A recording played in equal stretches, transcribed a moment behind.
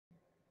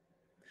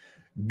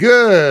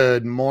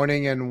Good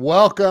morning and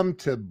welcome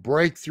to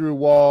Breakthrough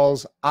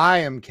Walls. I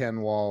am Ken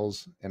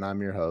Walls and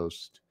I'm your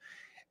host.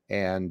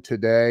 And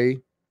today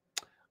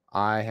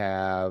I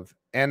have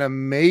an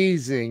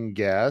amazing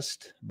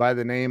guest by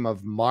the name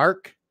of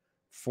Mark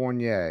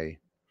Fournier.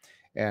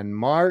 And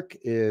Mark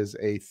is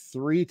a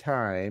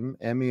 3-time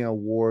Emmy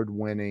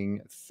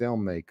Award-winning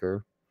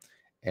filmmaker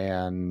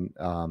and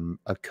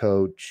a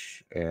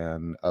coach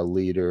and a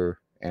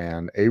leader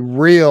and a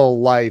real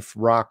life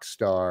rock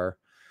star.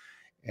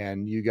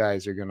 And you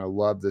guys are going to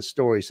love this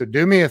story. So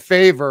do me a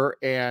favor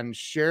and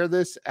share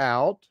this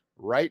out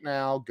right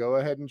now. Go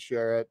ahead and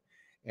share it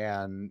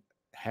and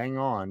hang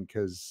on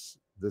because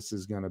this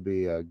is going to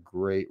be a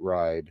great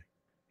ride.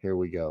 Here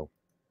we go.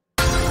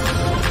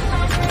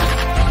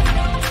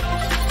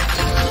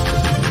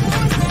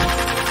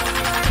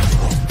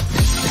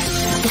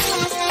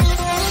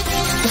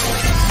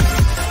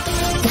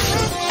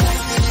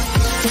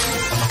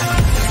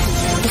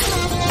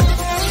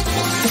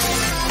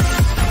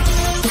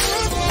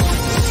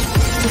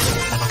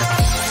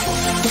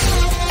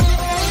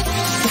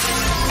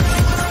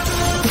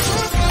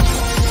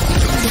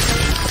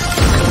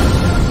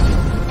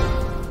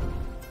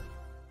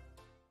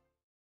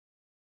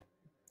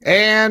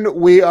 And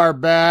we are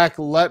back.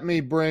 Let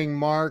me bring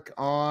Mark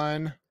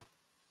on.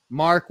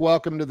 Mark,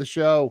 welcome to the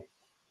show.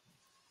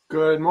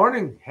 Good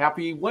morning.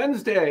 Happy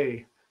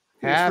Wednesday.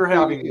 Thanks for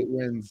having me.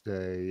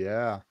 Wednesday.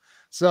 Yeah.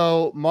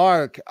 So,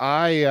 Mark,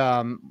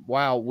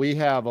 wow, we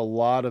have a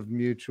lot of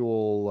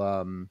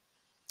mutual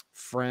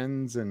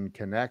friends and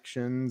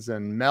connections,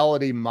 and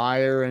Melody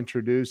Meyer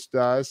introduced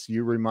us.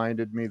 You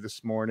reminded me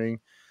this morning,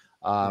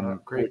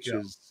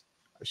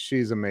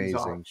 she's amazing.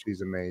 Awesome. She's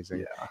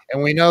amazing. Yeah.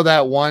 And we know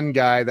that one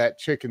guy, that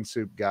chicken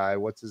soup guy.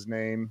 What's his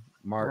name?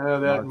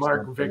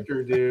 Mark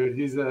Victor dude.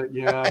 He's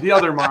the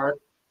other Mark.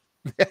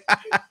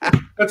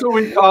 That's what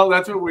we call.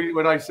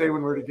 What I say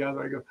when we're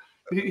together. I go.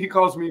 He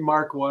calls me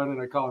Mark 1,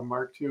 and I call him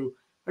Mark 2.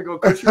 I go,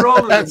 because you're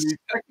older than me.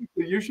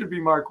 Technically, you should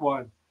be Mark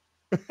 1.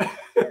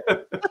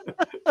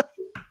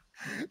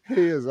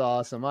 He is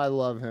awesome. I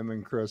love him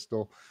and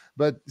Crystal.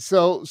 But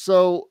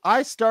so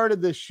I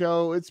started this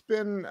show. It's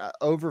been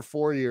over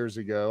 4 years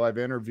ago. I've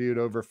interviewed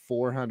over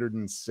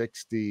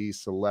 460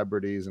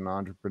 celebrities and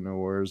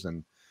entrepreneurs.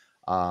 And,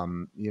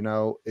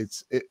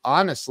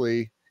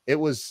 honestly, it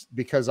was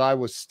because I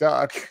was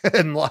stuck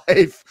in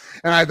life.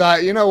 And I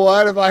thought, you know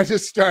what, if I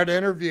just start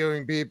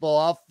interviewing people,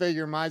 I'll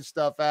figure my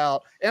stuff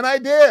out. And I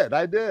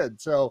did.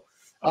 So,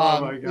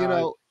 oh my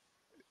God.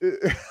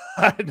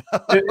 I know.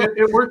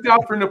 It worked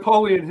out for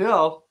Napoleon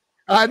Hill.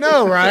 I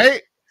know,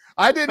 right?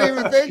 I didn't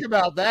even think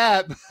about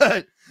that,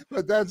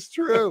 but that's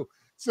true.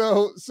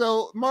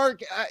 So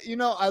Mark,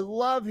 I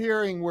love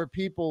hearing where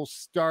people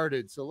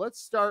started. So let's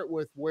start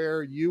with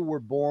where you were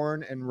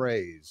born and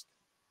raised.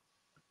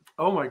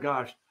 Oh my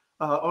gosh.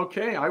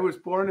 Okay, I was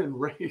born and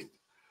raised.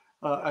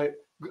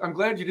 I'm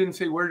glad you didn't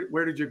say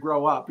where did you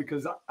grow up,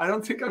 because I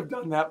don't think I've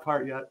done that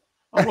part yet.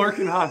 I'm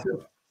working on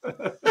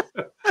it.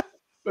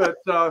 But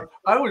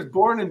I was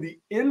born in the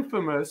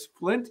infamous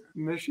Flint,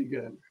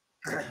 Michigan,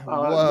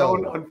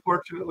 known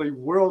unfortunately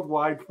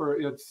worldwide for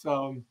its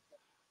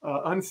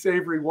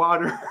unsavory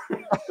water.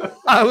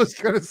 I was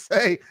going to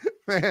say,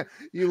 man,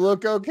 you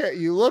look okay.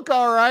 You look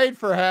all right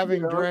for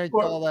having drank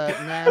all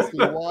that nasty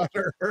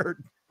water.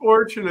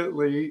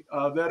 Fortunately,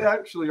 that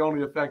actually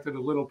only affected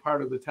a little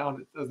part of the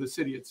town, of the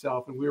city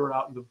itself, and we were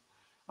out in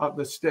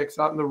the sticks,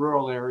 out in the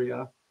rural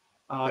area.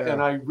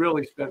 And I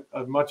really spent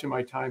much of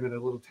my time in a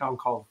little town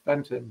called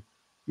Fenton,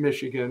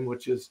 Michigan,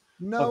 which is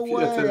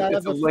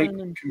it's a lake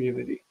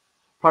community.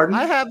 Pardon?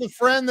 I have a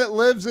friend that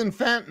lives in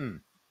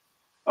Fenton.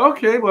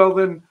 Okay, well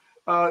then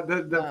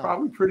they're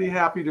probably pretty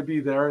happy to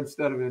be there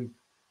instead of in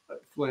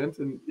Flint.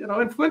 And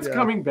and Flint's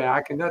coming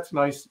back, and that's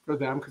nice for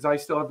them because I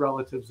still have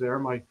relatives there.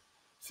 My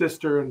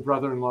sister and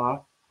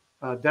brother-in-law,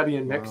 Debbie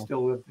and Nick,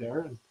 still live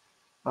there.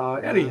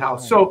 And anyhow,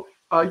 so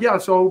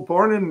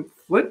born in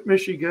Flint,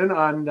 Michigan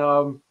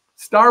on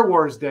Star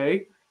Wars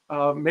Day.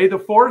 May the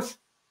Force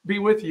be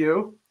with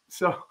you.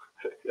 So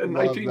in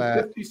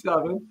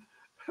 1957.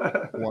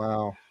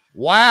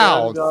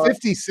 Wow. And,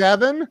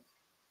 57?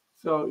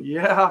 So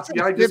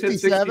I just hit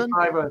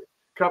 65 a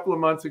couple of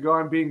months ago.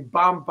 I'm being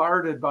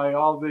bombarded by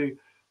all the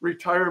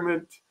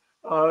retirement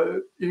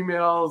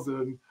emails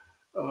and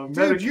Dude,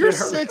 Medicare. You're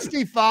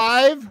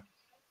 65?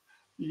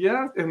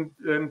 Yeah, in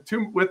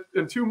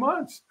 2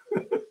 months.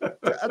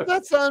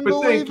 That's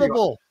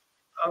unbelievable.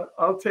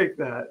 I'll take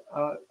that.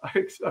 I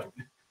accept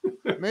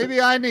it.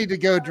 Maybe I need to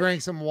go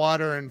drink some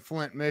water in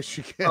Flint,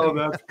 Michigan. Oh,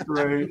 that's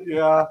great.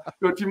 Yeah.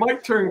 But you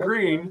might turn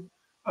green,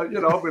 but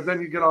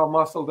then you get all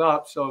muscled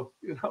up. So,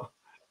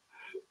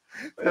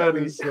 That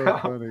is so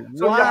funny.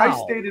 So, I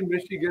stayed in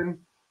Michigan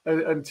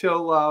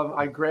until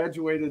I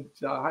graduated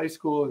high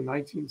school in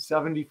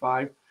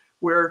 1975,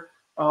 where,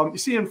 you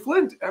see, in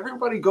Flint,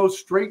 everybody goes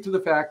straight to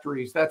the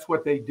factories. That's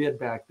what they did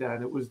back then.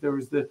 There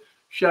was the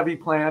Chevy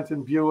plant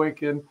and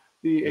Buick and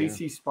the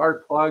AC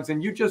spark plugs,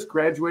 and you just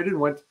graduated and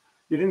went.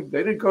 They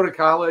didn't go to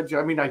college.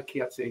 I mean, I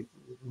can't say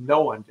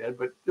no one did,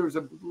 but there was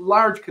a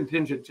large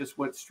contingent just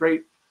went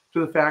straight to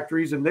the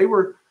factories, and they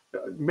were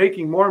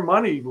making more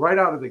money right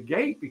out of the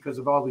gate because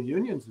of all the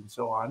unions and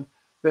so on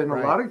than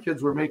a lot of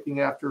kids were making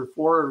after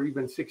 4 or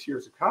even 6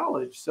 years of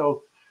college.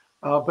 So,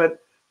 but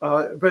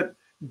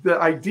the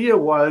idea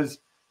was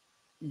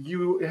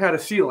you had a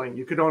ceiling.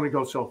 You could only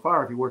go so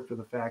far if you worked for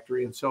the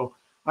factory. And so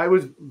I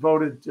was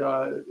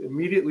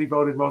immediately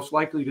voted most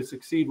likely to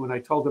succeed when I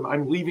told them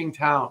I'm leaving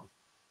town.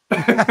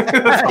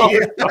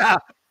 Yeah.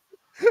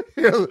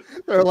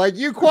 They're like,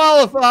 you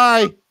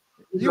qualify.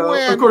 You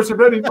win. Of course, if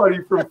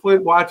anybody from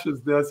Flint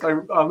watches this,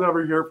 I'll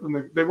never hear from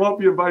them. They won't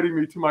be inviting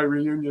me to my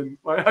reunion,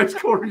 my high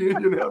school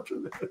reunion after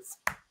this.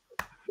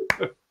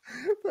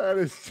 That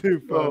is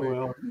too funny. Oh,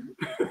 well.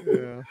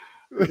 Yeah.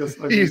 I guess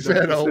I You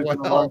said, "Oh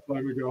well," a long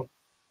time ago.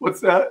 What's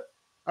that?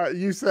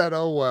 You said,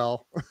 "Oh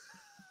well."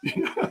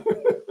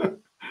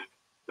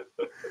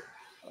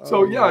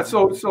 So yeah,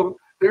 so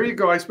there you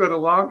go. I spent a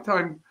long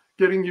time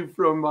getting you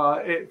from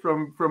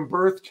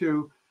birth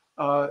to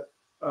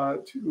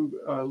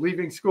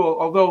leaving school.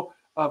 Although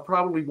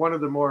probably one of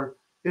the more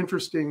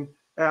interesting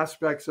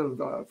aspects of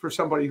for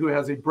somebody who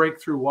has a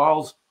Breakthrough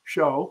Walls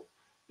show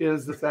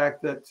is the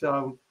fact that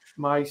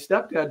my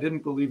stepdad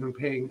didn't believe in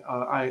paying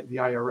the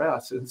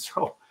IRS, and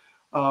so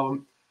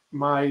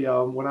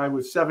when I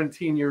was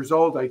 17 years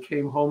old, I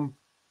came home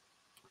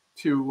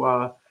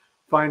to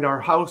find our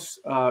house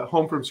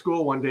home from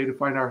school one day to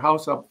find our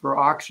house up for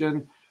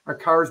auction, our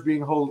cars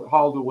being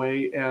hauled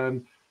away,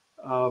 and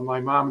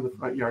my mom in the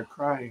front yard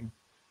crying.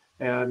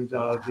 And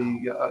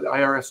the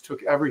IRS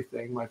took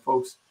everything. My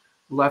folks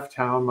left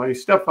town. My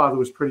stepfather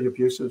was pretty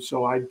abusive,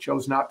 so I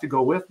chose not to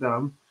go with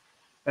them.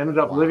 Ended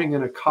up living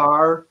in a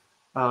car,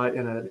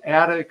 in an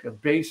attic, a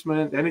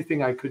basement,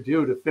 anything I could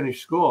do to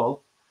finish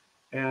school,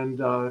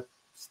 and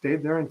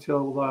stayed there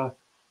until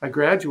I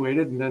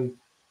graduated, and then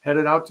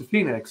headed out to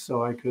Phoenix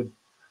so I could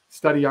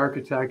study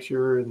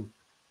architecture and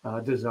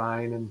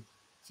design and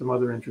some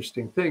other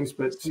interesting things.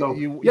 But so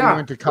you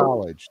went to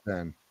college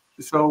then.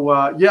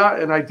 So yeah,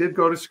 and I did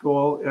go to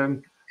school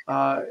and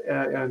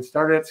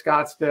started at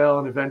Scottsdale,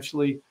 and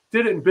eventually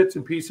did it in bits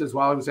and pieces.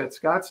 While I was at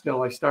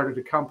Scottsdale, I started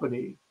a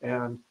company,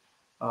 and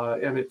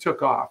it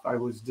took off. I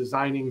was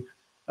designing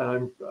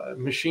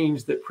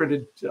machines that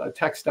printed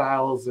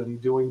textiles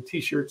and doing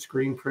T-shirt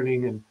screen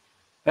printing, and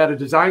had a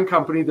design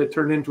company that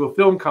turned into a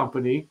film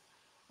company,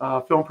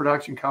 film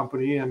production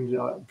company,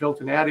 and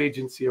built an ad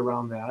agency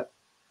around that.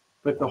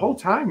 But the whole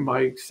time,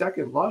 my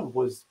second love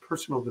was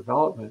personal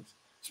development.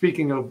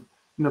 Speaking of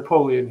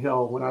Napoleon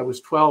Hill, when I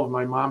was 12,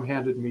 my mom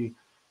handed me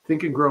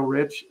Think and Grow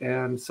Rich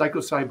and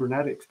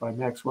Psycho-Cybernetics by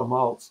Maxwell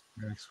Maltz.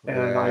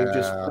 And I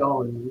just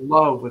fell in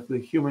love with the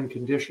human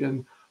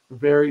condition. The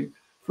very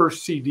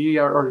first CD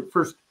or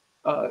first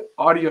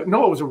audio,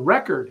 no, it was a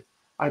record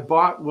I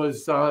bought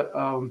was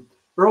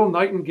Earl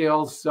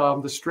Nightingale's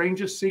The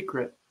Strangest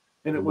Secret.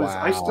 And it was,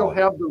 I still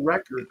have the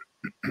record.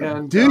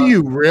 And do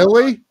you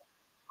really?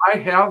 I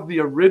have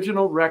the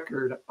original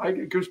record. I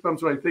get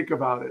goosebumps when I think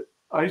about it.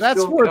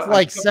 That's worth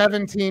like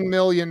 $17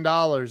 million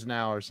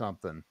now or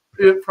something.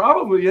 It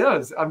probably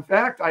is. In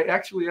fact, I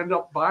actually ended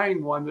up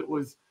buying one that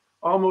was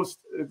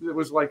it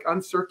was like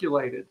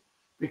uncirculated,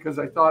 because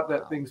I thought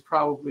that thing's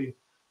probably,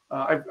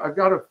 I've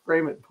got to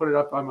frame it and put it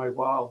up on my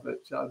wall.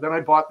 But then I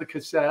bought the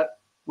cassette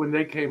when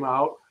they came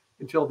out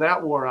until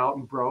that wore out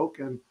and broke.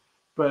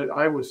 But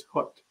I was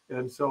hooked.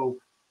 And so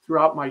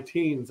throughout my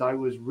teens, I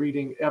was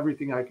reading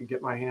everything I could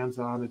get my hands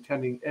on,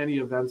 attending any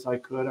events I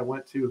could. I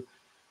went to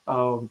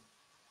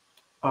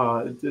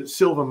the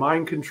Silva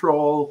Mind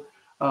Control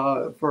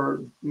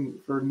for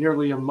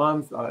nearly a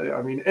month.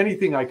 I mean,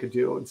 anything I could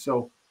do. And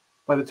so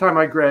by the time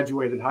I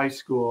graduated high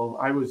school,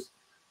 I was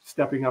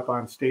stepping up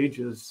on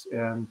stages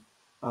and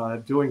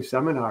doing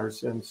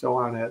seminars and so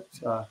on at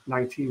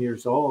 19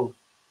 years old.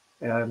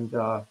 And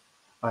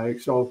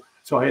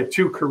so I had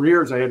two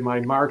careers. I had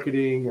my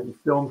marketing and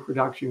film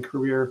production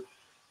career,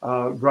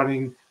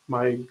 running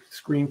my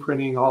screen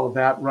printing, all of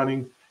that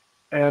running,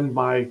 and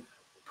my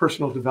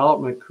personal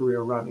development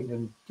career running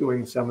and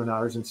doing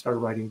seminars, and started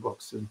writing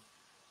books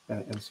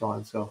and so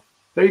on. So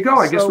there you go.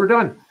 I guess we're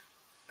done.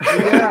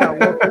 Yeah.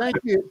 Well,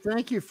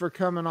 thank you for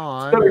coming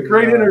on. It's been a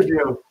great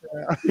interview.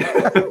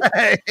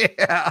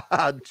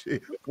 Yeah,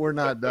 gee, we're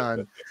not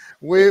done.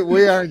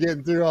 We aren't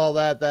getting through all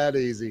that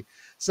easy.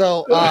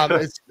 So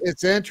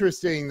it's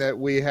interesting that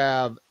we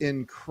have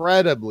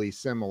incredibly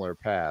similar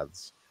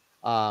paths.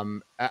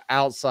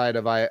 Outside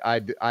of I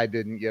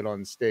didn't get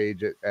on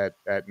stage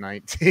at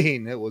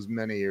 19. It was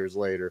many years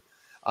later.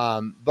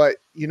 But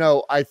you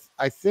know, I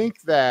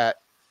think that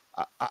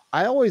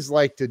I always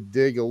like to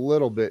dig a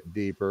little bit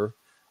deeper.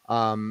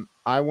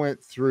 I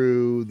went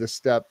through the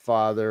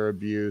stepfather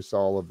abuse,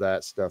 all of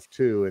that stuff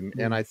too,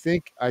 and I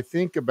think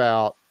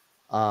about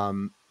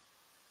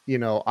you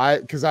know,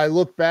 because I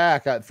look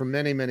back at, for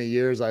many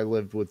years I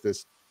lived with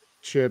this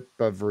chip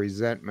of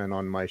resentment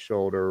on my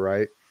shoulder,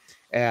 right?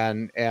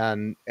 And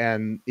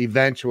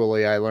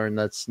eventually I learned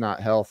that's not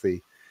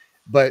healthy.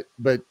 But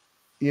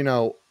you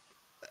know,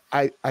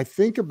 I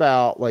think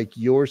about like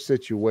your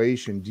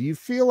situation. Do you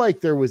feel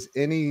like there was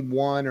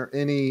anyone or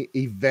any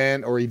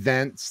event or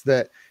events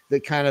that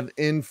kind of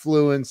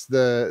influenced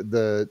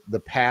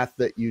the path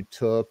that you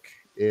took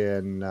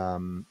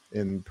in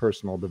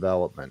personal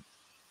development?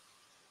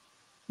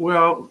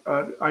 Well,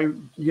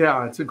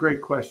 yeah, it's a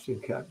great question,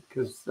 Ken,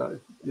 because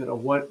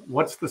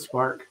what's the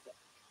spark?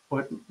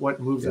 What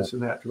moves Yeah. us in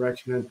that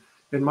direction? And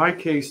in my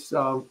case,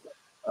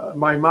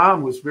 my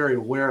mom was very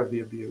aware of the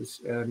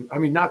abuse, and I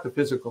mean not the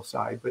physical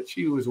side, but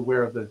she was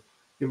aware of the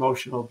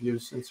emotional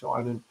abuse and so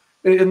on. And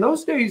in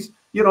those days,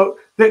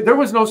 there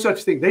was no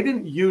such thing. They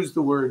didn't use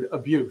the word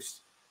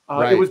abuse.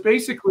 It was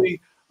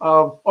basically,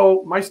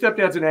 oh, my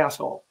stepdad's an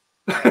asshole.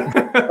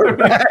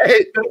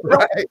 Right,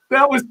 right,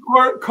 that was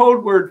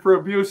code word for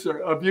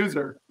abuser,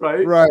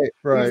 right? right, It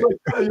was right. like,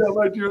 oh,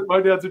 yeah,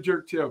 my dad's a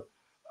jerk too.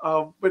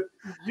 But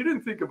you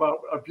didn't think about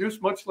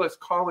abuse, much less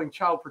calling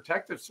child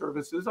protective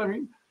services. I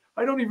mean,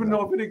 I don't even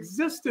know if it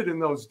existed in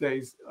those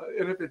days.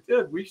 And if it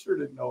did, we sure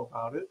didn't know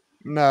about it.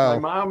 My No.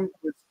 mom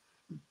was,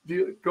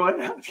 go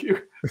ahead.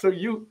 So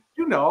you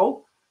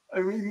know,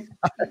 I mean,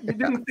 you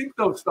didn't think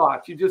those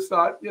thoughts. You just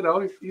thought,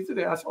 he's an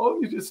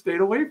asshole. You just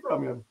stayed away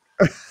from him.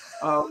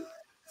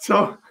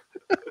 So,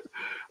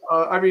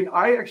 I mean,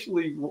 I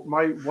actually,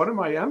 one of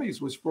my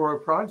Emmys was for a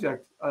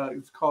project.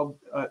 It's called,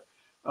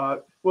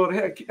 well,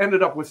 it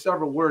ended up with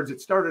several words.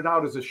 It started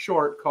out as a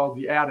short called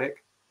The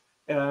Attic,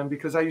 and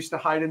because I used to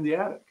hide in the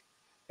attic.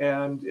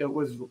 And it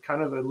was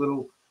kind of a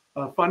little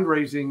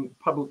fundraising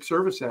public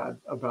service ad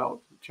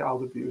about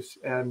child abuse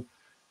and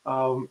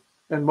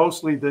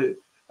mostly the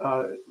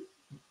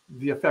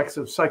effects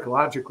of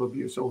psychological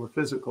abuse over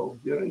physical.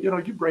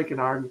 You break an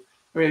arm.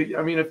 I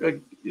mean, if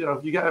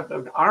you got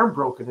an arm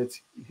broken,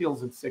 it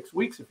heals in 6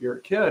 weeks if you're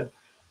a kid.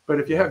 But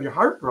if you have your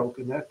heart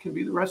broken, that can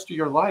be the rest of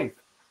your life.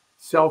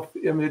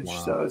 Self-image,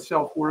 Wow.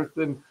 self-worth,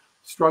 and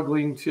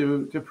struggling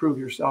to prove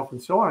yourself,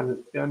 and so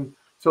on. And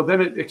so then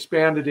it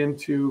expanded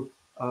into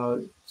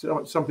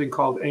something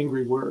called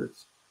Angry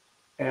Words,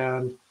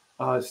 and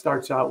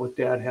starts out with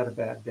 "Dad had a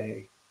bad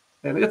day,"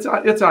 and it's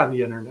on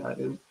the internet,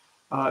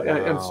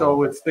 and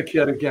so it's the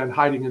kid again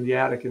hiding in the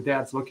attic, and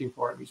Dad's looking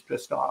for him. He's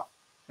pissed off,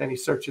 and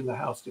he's searching the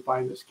house to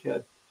find this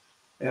kid,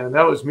 and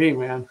that was me,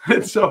 man.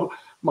 And so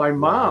my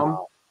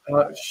mom,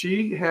 Wow.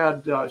 she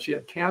had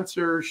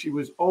cancer. She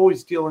was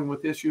always dealing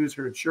with issues.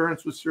 Her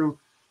insurance was through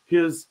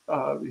his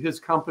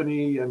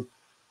company, and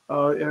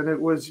it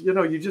was,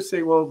 you just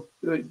say, well,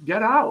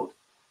 get out.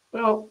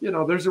 Well,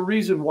 there's a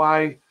reason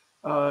why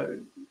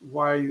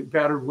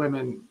battered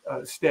women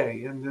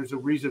stay, and there's a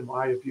reason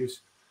why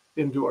abuse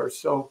endures.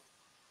 So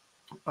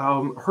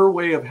her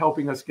way of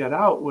helping us get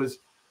out was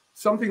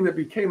something that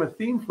became a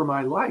theme for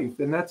my life,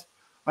 and that's,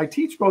 I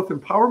teach both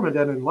empowerment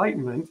and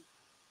enlightenment,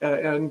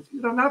 and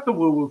not the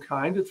woo-woo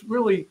kind. It's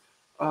really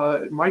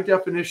my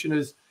definition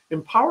is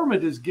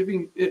empowerment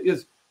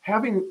is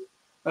having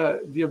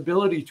the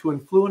ability to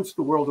influence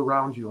the world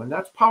around you, and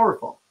that's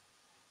powerful.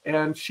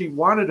 And she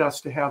wanted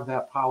us to have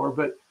that power,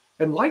 but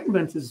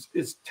enlightenment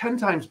is 10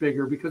 times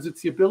bigger because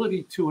it's the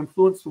ability to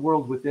influence the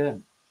world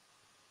within.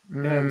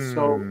 And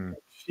so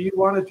she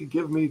wanted to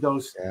give me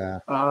those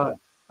the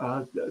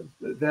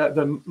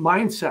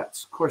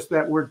mindsets. Of course,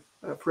 that word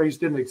phrase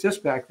didn't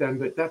exist back then,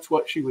 but that's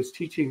what she was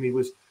teaching me,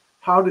 was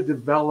how to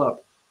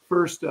develop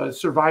first a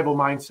survival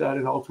mindset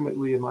and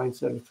ultimately a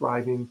mindset of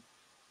thriving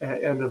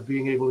and of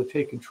being able to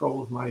take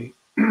control of my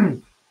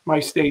my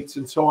states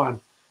and so on.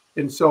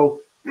 And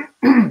so,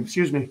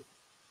 excuse me.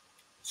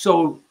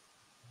 So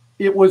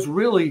it was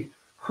really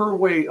her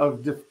way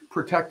of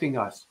protecting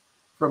us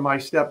from my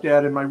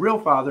stepdad and my real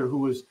father, who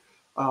was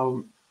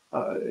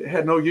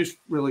had no use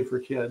really for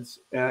kids,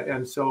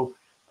 and so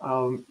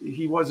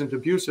he wasn't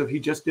abusive. He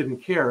just didn't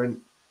care. And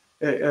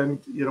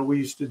we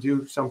used to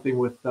do something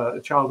with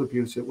child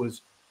abuse. It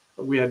was,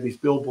 we had these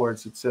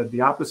billboards that said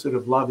the opposite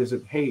of love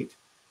isn't hate,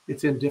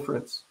 it's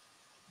indifference.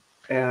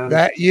 And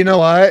that,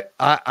 what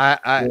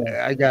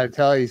I got to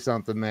tell you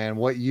something, man.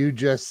 What you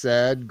just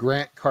said,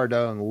 Grant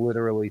Cardone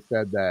literally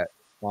said that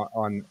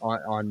on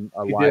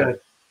a live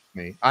with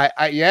me.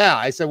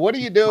 I said, what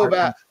do you do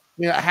about,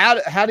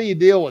 how do you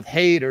deal with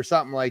hate or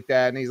something like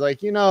that? And he's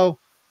like,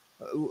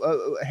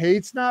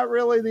 hate's not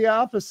really the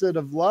opposite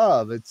of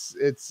love. It's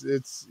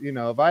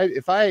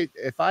if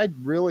I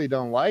really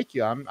don't like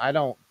you, I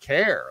don't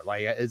care.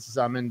 Like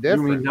I'm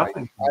indifferent. You mean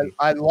nothing. Like,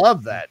 I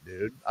love that,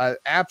 dude. I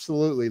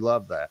absolutely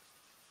love that.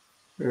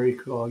 Very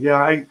cool.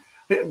 Yeah,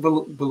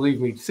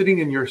 believe me, sitting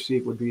in your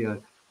seat would be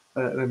an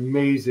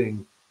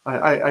amazing.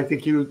 I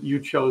think you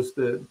chose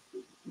the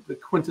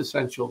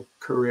quintessential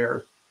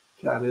career.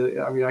 I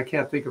mean, I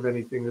can't think of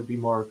anything that'd be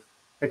more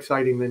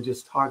exciting than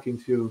just talking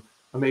to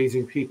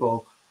amazing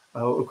people.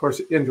 Of course,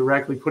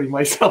 indirectly putting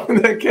myself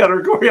in that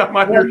category on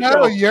my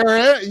show. You're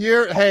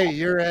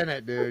in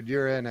it, dude.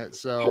 You're in it.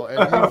 So,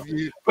 and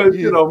you've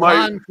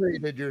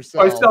concreted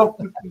yourself. Myself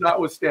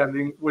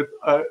notwithstanding, with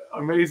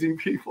amazing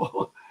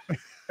people.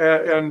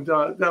 And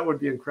that would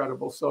be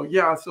incredible. So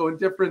yeah, so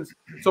indifference.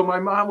 So my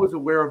mom was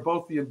aware of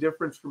both the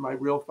indifference from my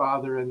real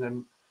father and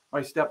then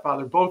my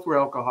stepfather. Both were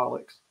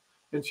alcoholics,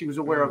 and she was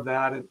aware of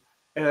that,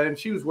 and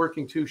she was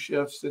working 2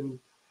 shifts, and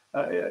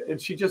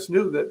she just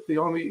knew that the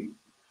only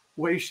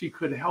way she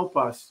could help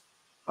us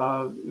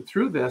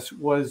through this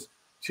was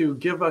to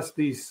give us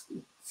these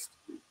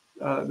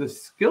the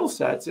skill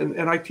sets.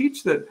 And I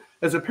teach that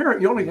as a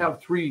parent, you only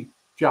have 3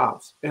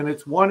 jobs, and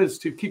one is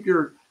to keep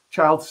your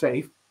child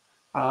safe.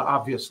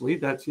 Obviously,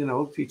 that's,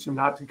 teach them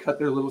not to cut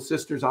their little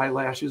sister's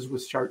eyelashes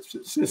with sharp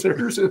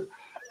scissors, and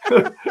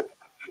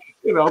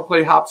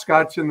play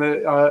hopscotch in the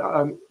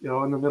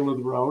in the middle of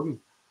the road and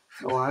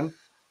so on.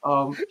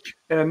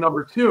 And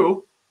number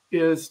 2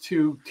 is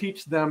to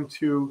teach them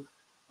to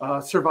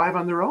survive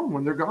on their own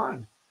when they're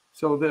gone,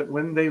 so that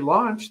when they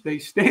launch, they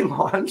stay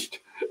launched.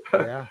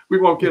 Yeah. We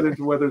won't get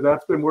into whether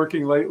that's been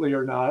working lately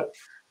or not.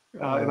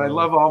 And I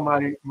love all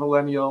my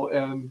millennial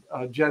and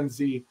Gen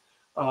Z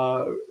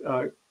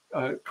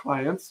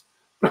clients.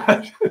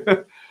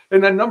 And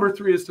then number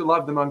 3 is to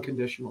love them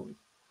unconditionally.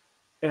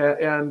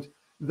 And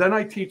then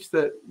I teach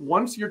that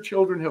once your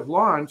children have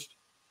launched,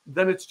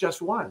 then it's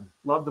just one: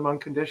 love them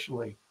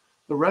unconditionally.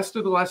 The rest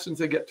of the lessons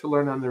they get to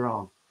learn on their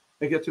own.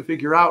 They get to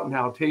figure out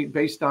now,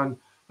 based on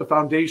the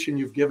foundation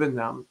you've given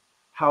them,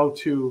 how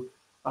to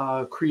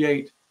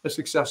create a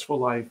successful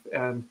life.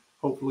 And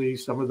hopefully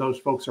some of those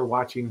folks are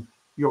watching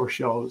your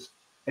shows,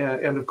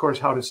 and of course,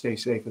 how to stay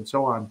safe and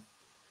so on.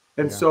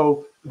 And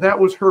so that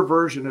was her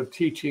version of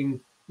teaching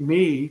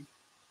me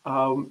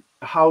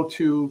how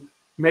to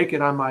make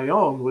it on my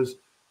own, was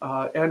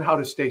and how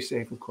to stay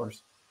safe, of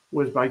course,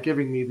 was by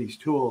giving me these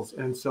tools.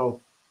 And so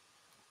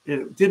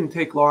it didn't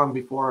take long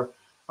before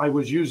I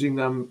was using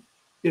them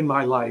in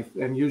my life,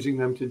 and using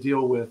them to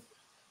deal with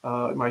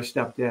my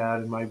stepdad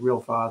and my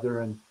real father,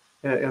 and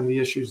the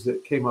issues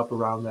that came up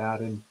around that.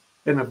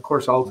 And of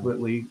course,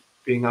 ultimately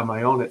being on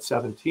my own at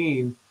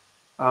 17,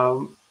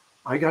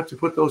 I got to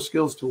put those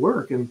skills to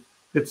work. And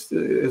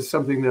it's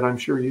something that I'm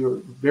sure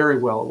you're very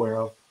well aware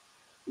of.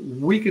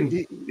 We can,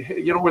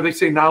 where they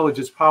say knowledge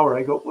is power,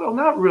 I go, well,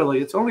 not really.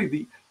 It's only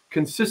the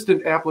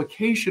consistent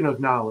application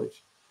of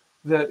knowledge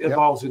that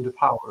evolves into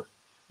power.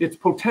 It's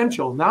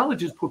potential.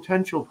 Knowledge is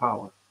potential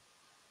power.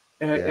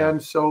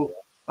 And so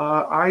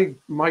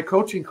my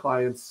coaching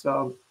clients,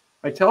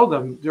 I tell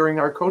them during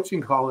our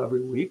coaching call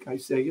every week, I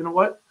say, you know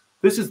what?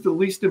 This is the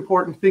least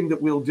important thing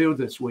that we'll do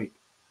this week.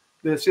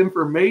 This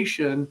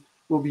information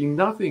will mean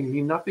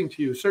nothing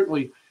to you,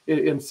 certainly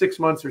in 6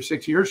 months or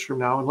 6 years from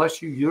now,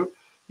 unless you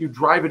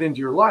drive it into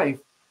your life.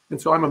 And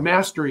so I'm a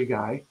mastery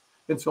guy.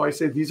 And so I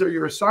say, these are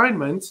your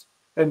assignments.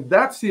 And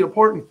that's the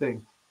important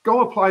thing.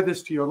 Go apply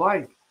this to your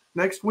life.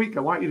 Next week,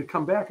 I want you to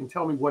come back and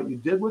tell me what you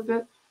did with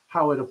it,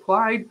 how it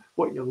applied,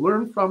 what you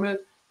learned from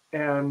it.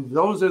 And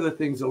those are the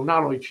things that will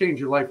not only change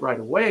your life right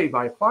away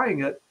by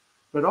applying it,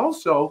 but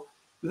also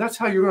that's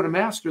how you're going to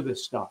master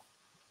this stuff.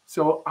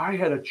 So I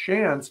had a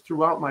chance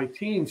throughout my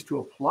teens to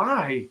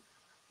apply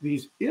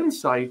these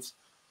insights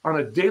on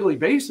a daily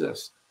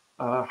basis,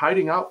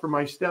 hiding out from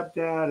my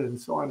stepdad and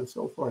so on and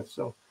so forth.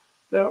 So,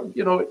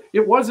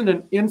 it wasn't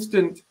an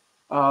instant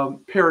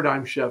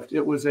paradigm shift.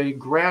 It was a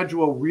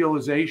gradual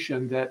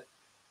realization that,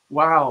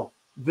 wow,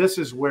 this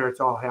is where it's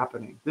all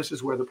happening. This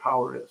is where the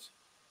power is.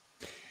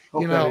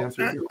 Hope that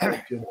answers your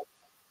question.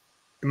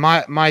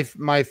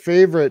 My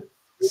favorite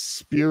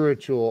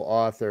spiritual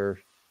author,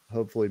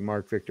 hopefully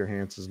Mark Victor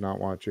Hans is not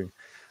watching.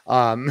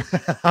 I'm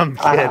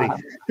kidding,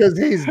 because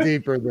he's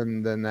deeper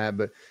than that,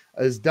 but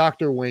is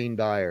Dr. Wayne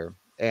Dyer.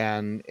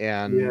 And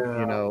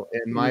in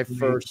my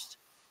first,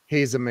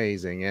 he's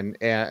amazing. And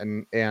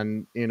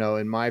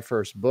in my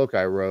first book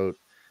I wrote,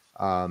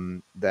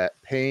 that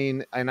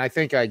pain, and I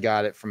think I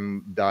got it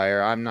from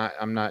Dyer, I'm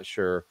not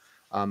sure,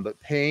 but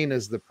pain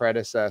is the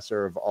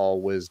predecessor of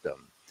all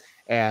wisdom.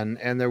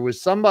 And there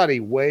was somebody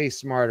way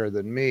smarter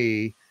than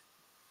me,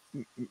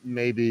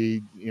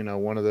 maybe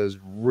one of those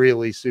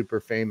really super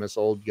famous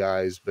old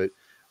guys, but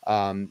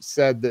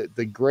said that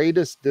the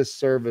greatest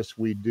disservice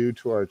we do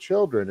to our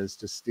children is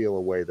to steal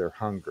away their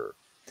hunger.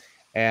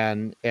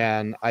 And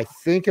I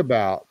think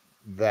about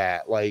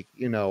that, like,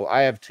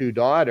 I have 2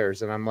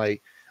 daughters, and I'm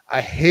like, I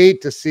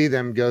hate to see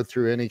them go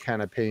through any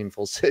kind of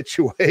painful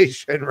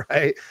situation,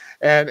 right?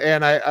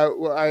 And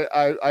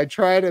I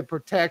try to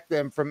protect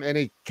them from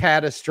any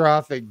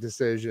catastrophic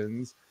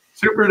decisions.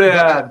 Super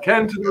Dad,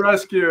 Ken to the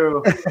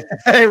rescue.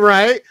 Hey,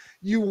 right?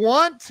 You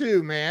want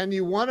to, man.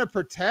 You want to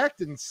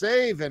protect and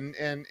save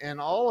and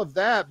all of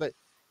that, but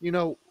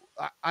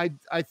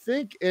I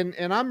think,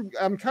 and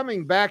I'm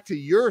coming back to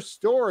your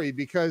story,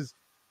 because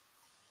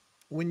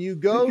when you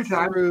go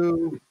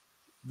through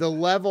the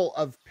level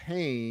of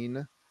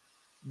pain,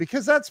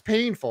 because that's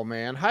painful,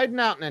 man. Hiding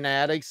out in an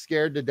attic,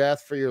 scared to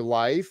death for your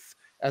life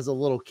as a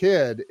little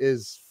kid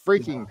is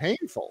freaking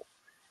painful.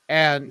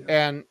 And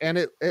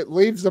it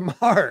leaves a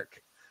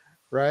mark,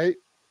 right?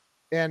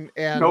 And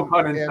no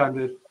pun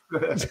intended.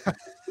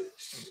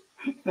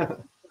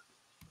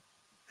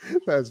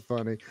 That's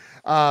funny.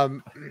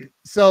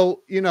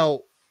 So,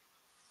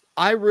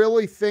 I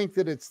really think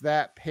that it's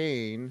that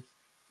pain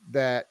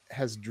that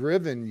has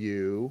driven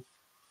you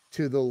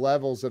to the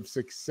levels of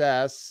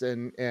success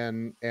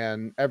and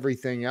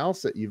everything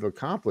else that you've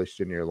accomplished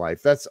in your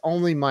life. That's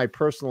only my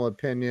personal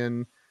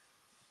opinion,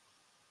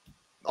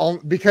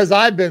 because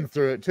I've been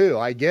through it too.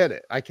 I get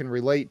it. I can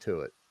relate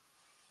to it.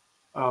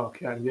 Oh,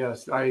 Ken,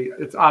 yes.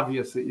 It's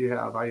obvious that you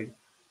have. I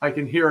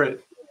can hear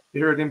it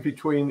in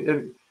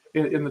between,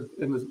 in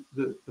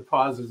the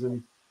pauses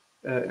and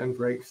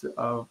breaks.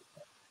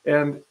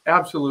 And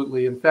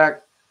absolutely. In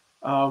fact,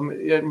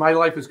 my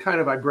life is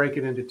kind of, I break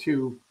it into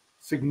two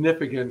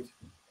significant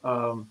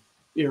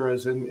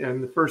eras.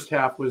 And the first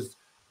half was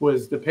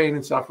the pain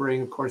and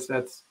suffering. Of course,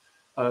 that's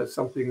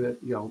something that,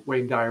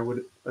 Wayne Dyer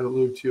would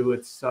allude to.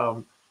 It's,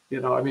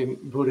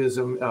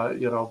 Buddhism,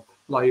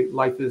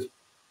 life is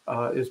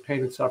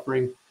pain and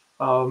suffering.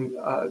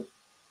 The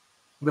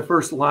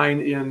first line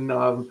in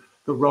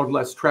The Road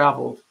Less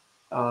Traveled,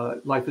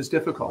 life is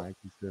difficult.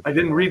 I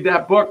didn't read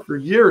that book for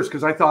years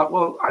because I thought,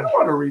 well, I don't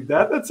want to read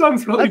that. That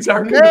sounds really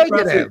dark and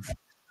depressing.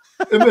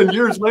 And then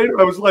years later,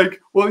 I was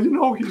like, well,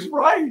 he's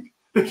right.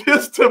 It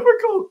is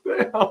difficult.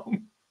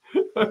 Damn.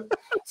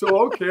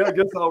 So, okay, I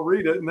guess I'll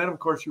read it. And then, of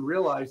course, you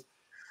realize,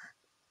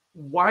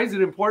 why is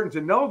it important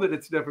to know that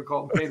it's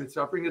difficult and pain and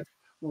suffering? It's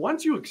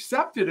once you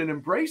accept it and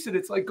embrace it,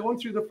 it's like going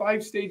through the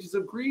 5 stages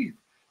of grief.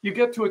 You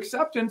get to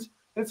acceptance,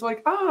 and it's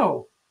like,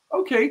 oh,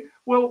 okay,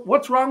 well,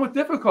 what's wrong with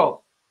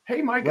difficult?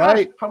 Hey, my gosh,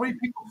 right. How many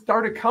people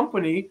start a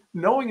company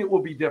knowing it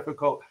will be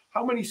difficult?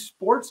 How many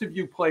sports have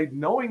you played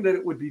knowing that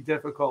it would be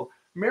difficult?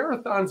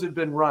 Marathons have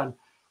been run.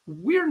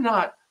 We're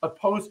not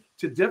opposed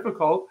to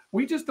difficult.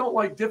 We just don't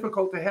like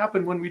difficult to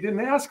happen when we didn't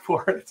ask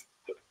for it.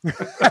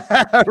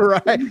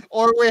 Right.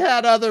 Or we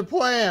had other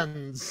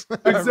plans.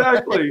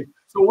 Exactly. Right.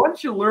 So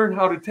once you learn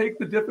how to take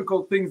the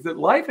difficult things that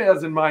life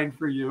has in mind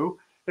for you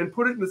and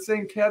put it in the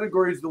same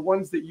category as the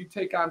ones that you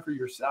take on for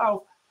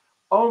yourself,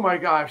 oh my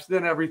gosh,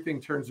 then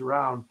everything turns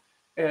around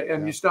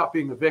and you stop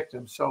being a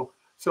victim. So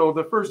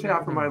the first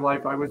half of my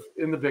life, I was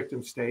in the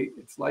victim state.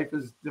 Life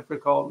is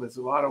difficult and it's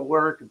a lot of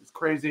work and it's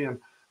crazy. And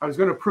I was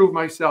going to prove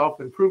myself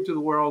and prove to the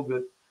world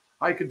that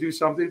I could do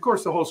something. Of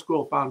course, the whole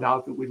school found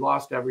out that we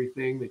lost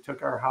everything. They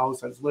took our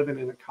house. I was living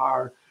in a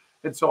car.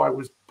 And so I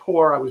was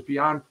poor. I was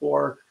beyond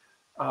poor.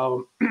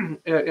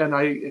 And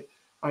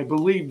I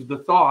believed the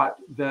thought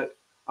that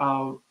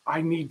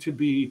I need to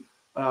be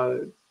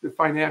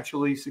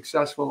financially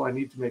successful. I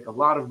need to make a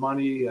lot of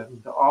money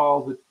and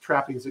all the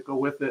trappings that go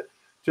with it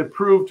to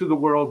prove to the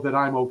world that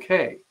I'm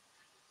okay.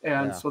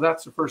 And so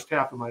that's the first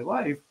half of my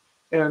life.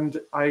 And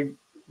I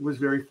was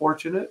very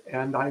fortunate.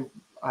 And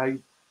I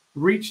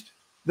reached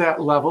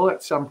that level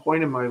at some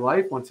point in my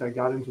life once I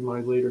got into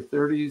my later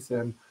 30s.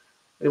 And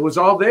it was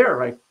all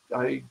there.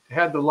 I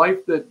had the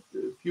life that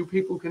few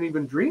people can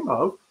even dream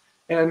of.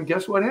 And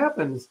guess what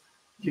happens?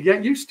 You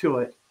get used to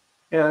it.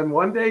 And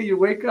one day you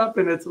wake up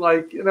and it's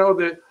like, you have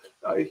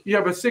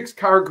a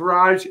 6-car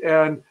garage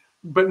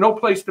but no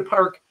place to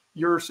park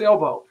your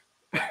sailboat.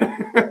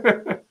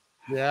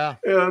 Yeah.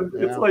 And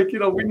it's like,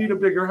 we need a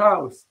bigger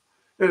house.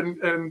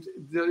 And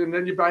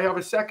then you have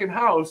a second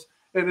house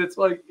and it's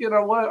like, you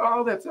know what?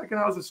 Oh, that second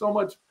house is so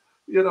much,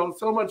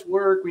 so much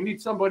work. We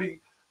need somebody,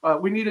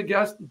 we need a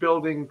guest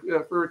building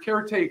for a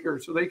caretaker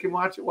so they can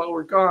watch it while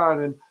we're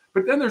gone.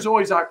 But then there's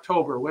always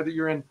October, whether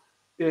you're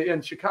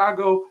in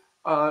Chicago,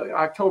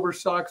 October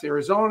sucks.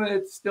 Arizona,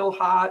 it's still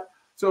hot.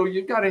 So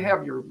you've got to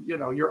have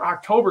your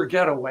October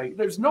getaway.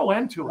 There's no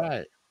end to it.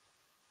 Right.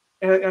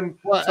 And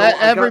well, so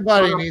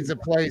everybody needs a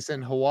place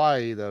in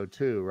Hawaii though,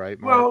 too, right,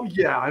 Mark? Well,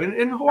 yeah.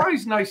 And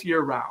Hawaii's nice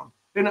year round.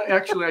 And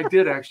actually, I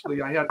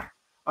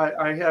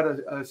had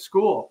a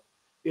school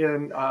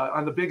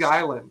on the Big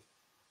Island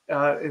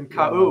in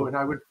Kau, and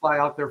I would fly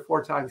out there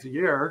 4 times a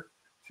year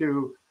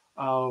to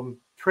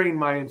train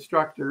my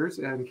instructors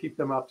and keep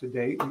them up to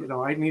date.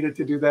 I needed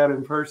to do that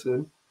in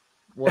person.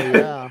 Well,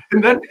 yeah.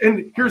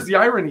 and here's the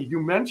irony. You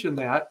mentioned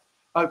that.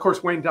 Of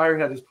course, Wayne Dyer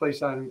had his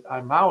place on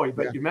Maui,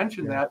 but you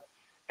mentioned that.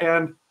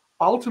 And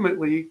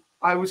ultimately,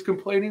 I was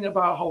complaining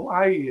about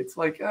Hawaii. It's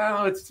like,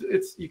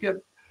 it's you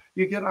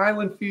get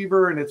island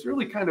fever, and it's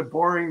really kind of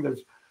boring.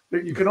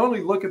 You can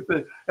only look at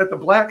the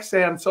black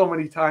sand so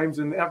many times,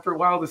 and after a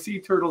while, the sea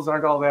turtles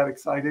aren't all that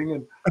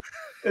exciting.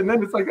 And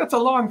then it's like, that's a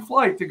long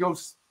flight to go.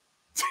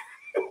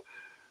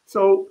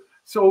 So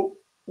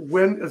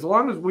as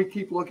long as we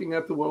keep looking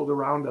at the world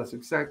around us,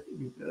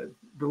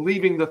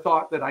 believing the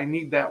thought that I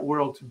need that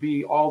world to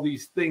be all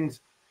these things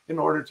in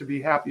order to be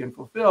happy and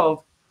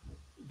fulfilled,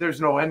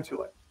 there's no end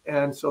to it.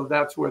 And so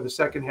that's where the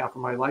second half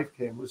of my life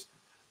came, was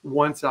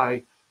once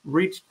I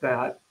reached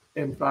that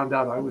and found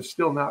out I was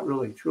still not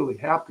really truly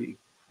happy,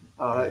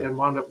 and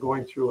wound up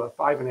going through a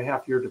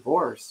 5.5-year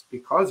divorce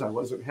because I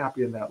wasn't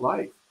happy in that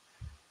life.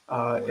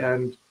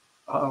 And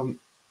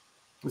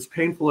as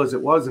painful as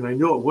it was, and I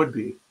knew it would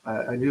be,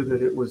 I knew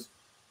that it was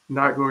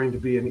not going to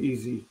be an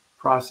easy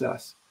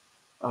process.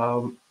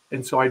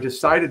 And so I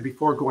decided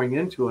before going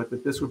into it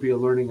that this would be a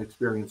learning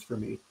experience for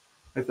me.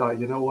 I thought,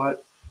 you know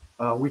what?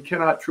 We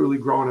cannot truly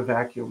grow in a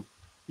vacuum.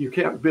 You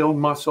can't build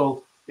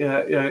muscle in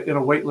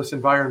a weightless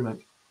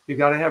environment. You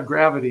got to have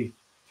gravity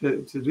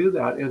to do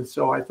that. And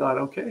so I thought,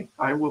 okay,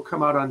 I will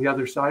come out on the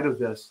other side of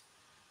this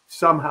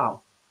somehow,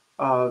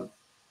 a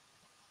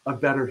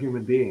better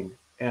human being.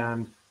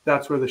 And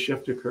that's where the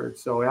shift occurred.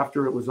 So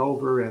after it was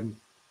over, and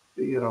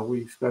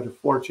we spent a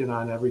fortune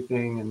on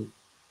everything,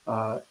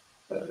 and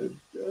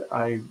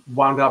I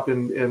wound up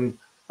in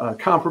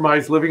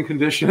compromised living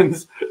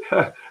conditions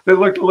that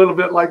looked a little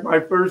bit like my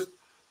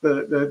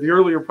the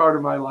earlier part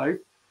of my life.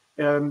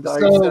 And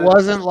so it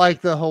wasn't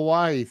like the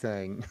Hawaii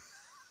thing.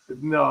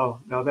 No,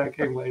 that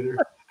came later.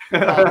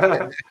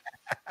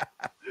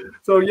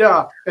 So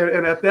yeah,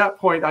 and at that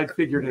point I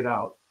figured it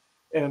out.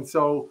 And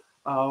so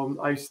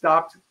I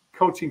stopped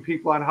coaching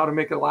people on how to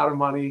make a lot of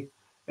money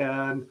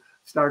and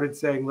started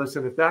saying,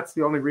 listen, if that's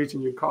the only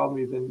reason you called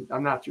me, then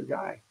I'm not your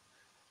guy.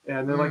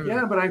 And they're like,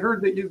 yeah, but I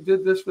heard that you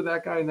did this for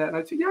that guy and that. And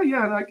I said, yeah,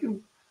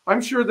 and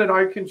I'm sure that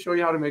I can show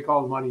you how to make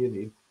all the money you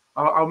need.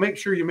 I'll make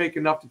sure you make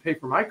enough to pay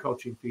for my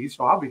coaching fees,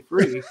 so I'll be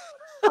free.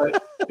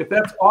 But if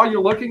that's all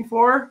you're looking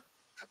for,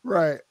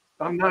 right,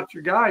 I'm not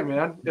your guy,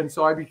 man. And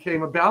so I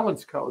became a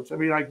balance coach. I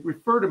mean, I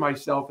refer to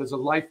myself as a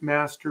life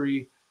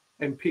mastery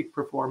and peak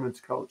performance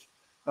coach.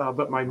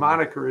 But my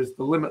moniker is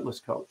the limitless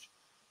coach,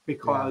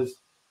 because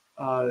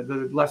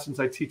the lessons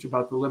I teach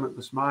about the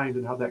limitless mind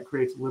and how that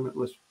creates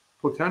limitless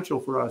potential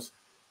for us.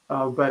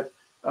 But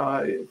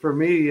for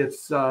me,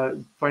 it's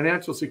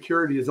financial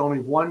security is only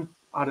 1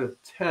 out of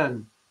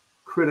 10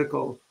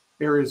 critical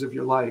areas of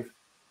your life.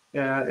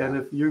 And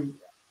if you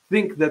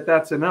think that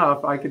that's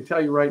enough, I can tell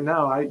you right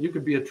now, you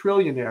could be a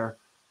trillionaire,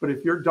 but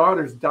if your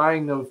daughter's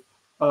dying of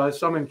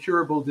some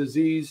incurable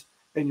disease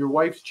and your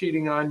wife's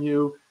cheating on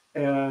you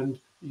and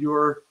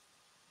you've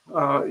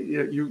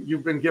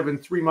been given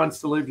 3 months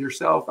to live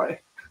yourself,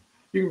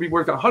 you can be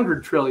worth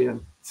 100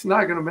 trillion. It's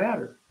not going to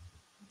matter.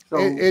 So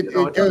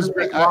it goes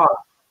back.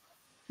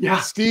 Yeah,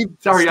 Steve.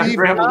 Sorry, I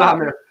rambled on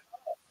there.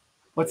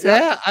 What's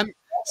that? Yeah,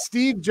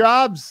 Steve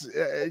Jobs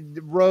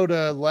wrote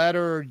a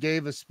letter or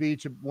gave a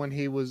speech when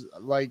he was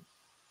like,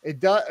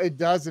 it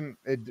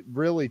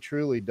really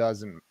truly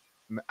doesn't.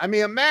 I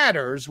mean, it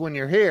matters when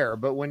you're here,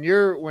 but when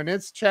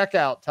it's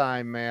checkout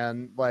time,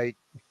 man, like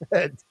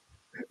it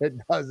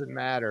doesn't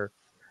matter.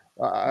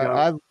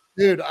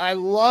 Dude, I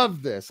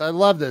love this. I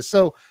love this.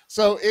 So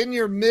in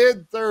your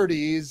mid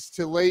 30s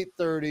to late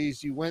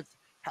 30s, you went,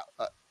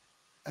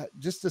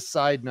 just a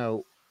side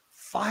note,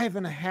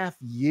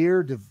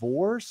 5.5-year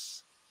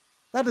divorce.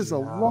 That is a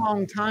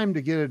long time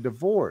to get a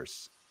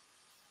divorce.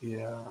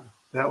 Yeah,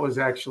 that was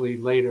actually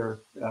later.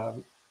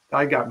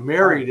 I got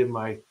married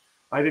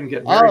I didn't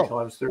get married until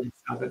I was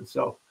 37.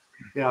 So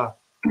yeah,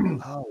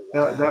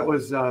 that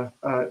was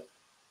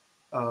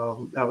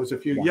a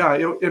few. Yeah,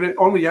 it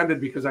only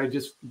ended because I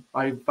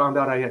found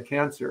out I had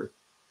cancer,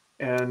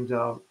 and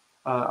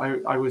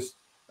I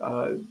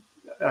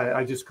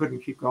just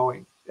couldn't keep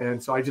going,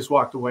 and so I just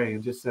walked away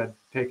and just said,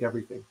 take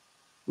everything,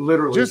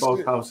 literally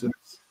both houses,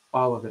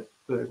 all of it,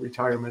 the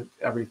retirement,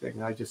 everything.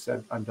 And I just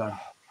said, I'm done.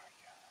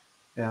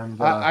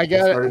 And I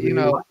got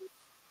it.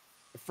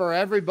 For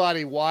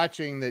everybody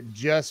watching that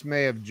just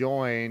may have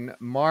joined,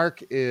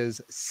 Mark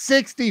is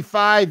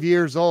 65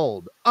 years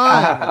old.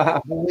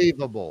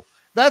 Unbelievable.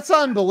 That's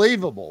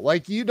unbelievable.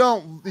 Like you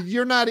don't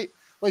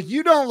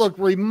look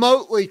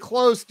remotely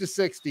close to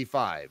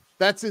 65.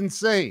 That's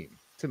insane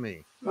to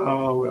me.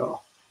 Oh,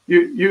 well,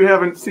 you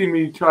haven't seen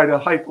me try to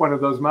hike one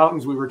of those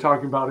mountains we were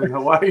talking about in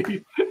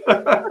Hawaii.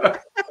 I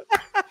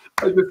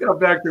just got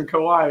back from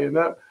Kauai and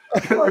I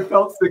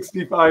felt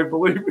 65,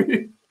 believe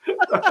me.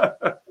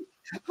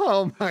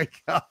 Oh my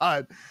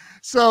God.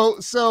 So,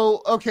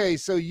 okay.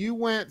 So you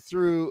went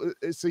through,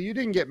 so you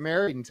didn't get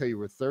married until you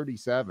were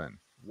 37.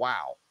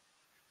 Wow.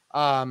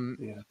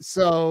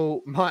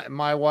 So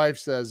my wife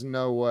says,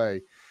 no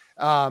way.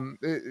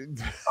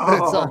 It's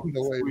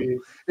unbelievable. Sweet.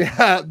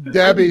 Yeah.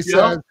 Debbie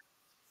says,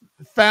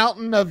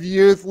 fountain of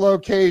youth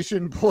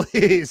location,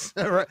 please.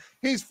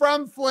 He's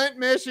from Flint,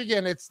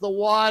 Michigan. It's the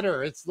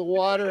water in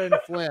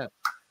Flint.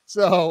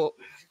 So,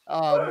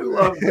 I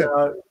love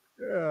that.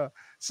 Yeah.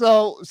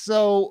 So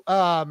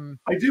I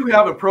do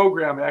have a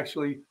program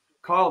actually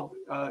called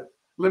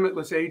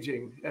Limitless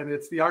Aging, and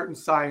it's the art and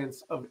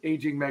science of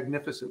aging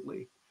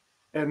magnificently.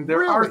 And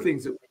there are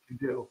things that we can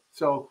do.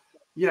 So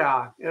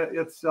yeah,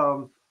 it's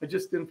I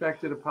just in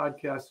fact did a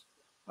podcast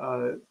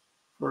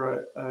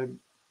for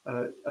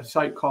a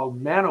site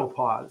called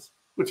Manopause,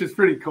 which is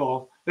pretty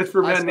cool. It's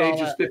for men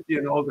ages 50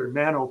 and older,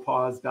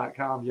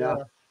 manopause.com.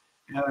 Yeah.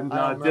 And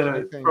did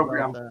a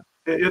program.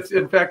 It's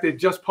in fact, they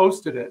just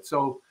posted it.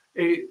 So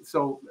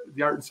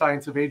the art and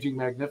science of aging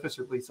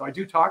magnificently. So I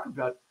do talk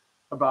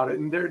about it,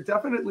 and there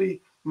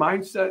definitely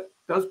mindset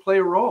does play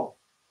a role.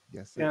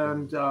 Yes.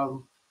 And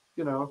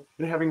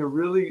and having a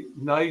really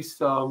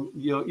nice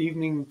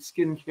evening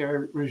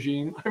skincare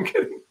regime. I'm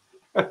kidding.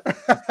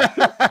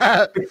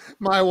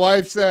 My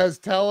wife says,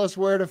 tell us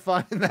where to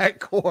find that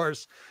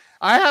course.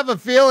 I have a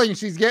feeling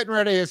she's getting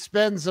ready to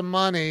spend some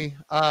money.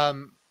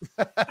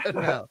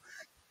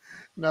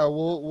 No,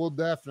 we'll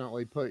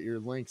definitely put your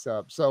links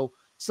up. So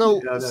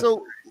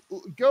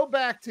go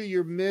back to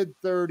your mid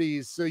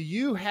 30s. So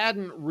you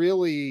hadn't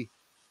really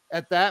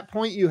at that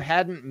point you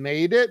hadn't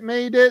made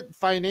it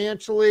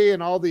financially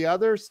and all the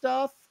other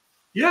stuff?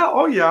 Yeah.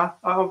 Oh, yeah.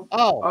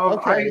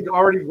 Okay. I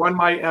already won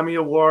my Emmy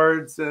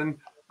Awards, and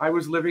I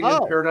was living in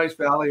Oh, Paradise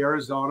Valley,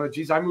 Arizona.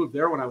 Geez, I moved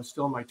there when I was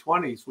still in my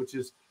 20s, which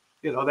is,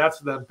 that's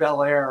the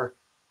Bel Air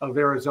of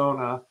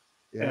Arizona.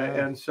 yeah.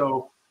 And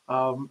so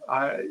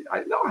I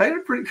had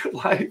a pretty good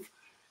life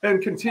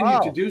and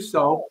continued to Oh, do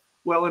so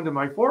well into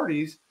my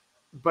 40s,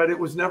 but it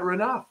was never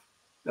enough.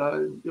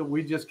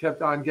 We just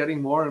kept on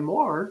getting more and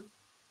more.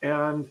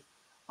 And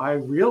I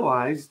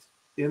realized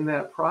in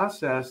that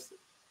process,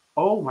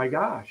 oh my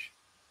gosh,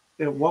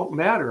 it won't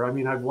matter. I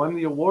mean, I've won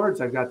the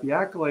awards, I've got the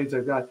accolades,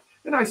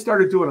 and I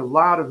started doing a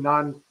lot of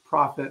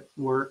nonprofit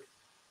work.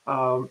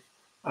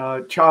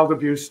 Child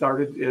abuse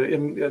started,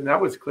 and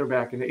that was clear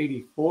back in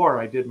 '84.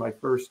 I did my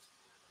first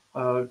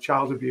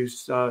child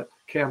abuse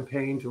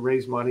campaign to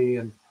raise money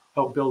and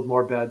help build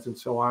more beds and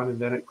so on. And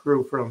then it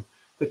grew from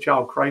the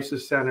Child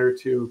Crisis Center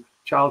to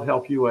Child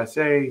Help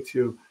USA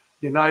to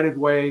United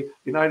Way,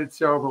 United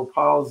Cerebral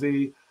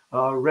Palsy,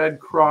 Red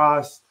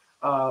Cross,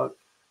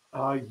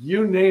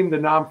 you name the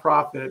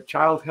nonprofit,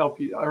 Child Help,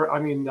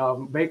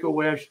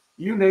 Make-A-Wish,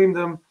 you name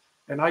them,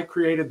 and I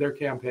created their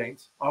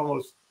campaigns,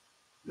 almost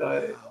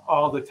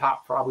all the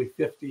top probably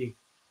 50.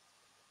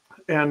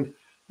 And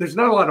there's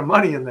not a lot of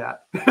money in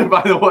that,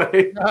 by the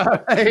way.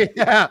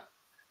 yeah.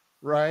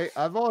 Right.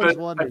 I've always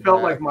wondered. I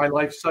felt like my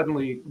life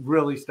suddenly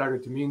really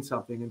started to mean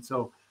something. And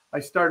so I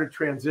started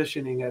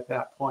transitioning at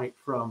that point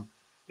from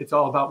it's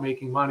all about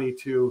making money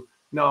to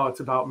no, it's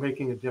about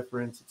making a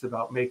difference. It's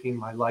about making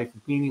my life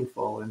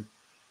meaningful.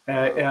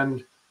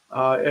 And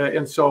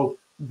so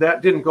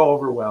that didn't go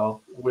over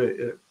well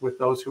with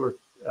those who are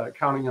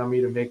counting on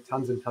me to make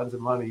tons and tons of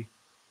money.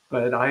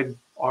 But I'd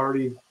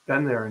already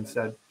been there and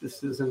said,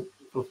 this isn't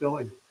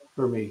fulfilling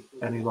for me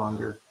any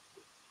longer.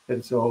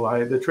 And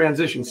so the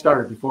transition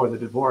started before the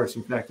divorce.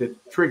 In fact, it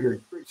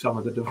triggered some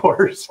of the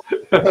divorce.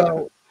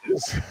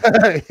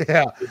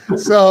 Yeah.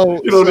 So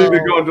you don't need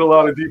to go into a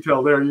lot of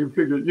detail there. You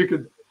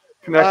could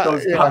connect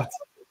those dots.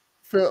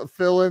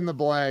 Fill in the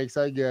blanks.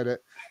 I get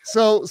it.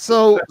 So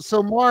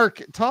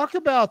Mark, talk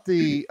about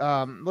the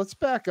let's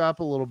back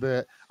up a little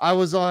bit. I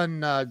was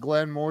on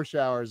Glenn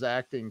Morshower's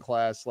acting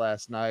class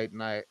last night,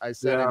 and I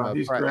sent him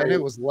and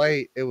it was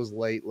late. It was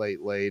late.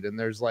 And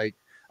there's like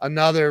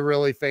another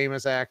really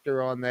famous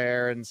actor on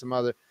there and some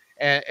other.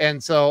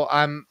 And so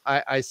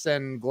I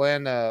send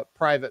Glenn a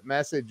private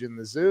message in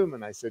the Zoom,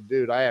 and I said,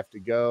 dude, I have to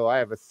go. I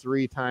have a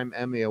 3-time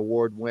Emmy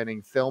Award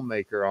winning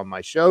filmmaker on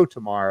my show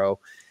tomorrow.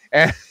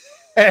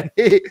 And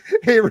he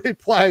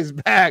replies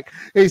back.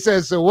 He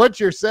says, so what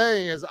you're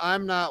saying is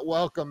I'm not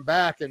welcome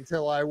back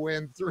until I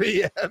win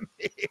 3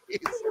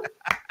 Emmys.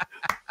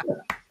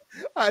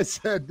 I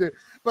said, dude,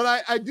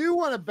 but I do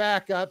want to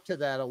back up to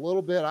that a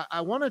little bit.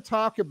 I want to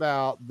talk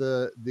about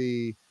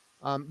the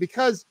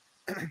because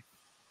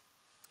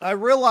I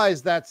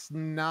realize that's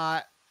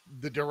not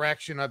the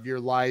direction of your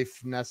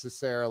life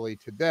necessarily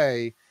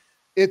today.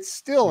 It's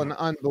still an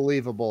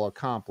unbelievable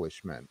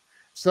accomplishment.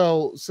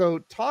 So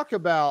talk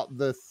about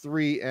the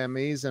 3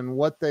 Emmys and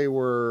what they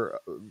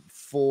were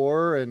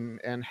for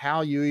and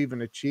how you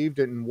even achieved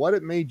it and what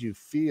it made you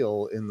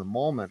feel in the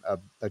moment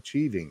of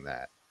achieving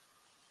that.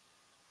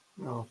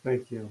 Oh,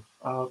 thank you.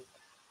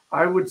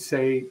 I would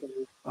say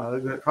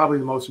that probably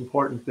the most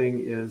important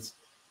thing is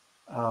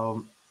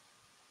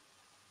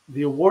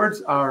the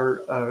awards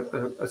are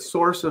a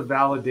source of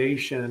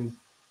validation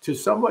to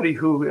somebody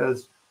who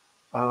is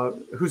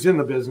who's in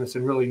the business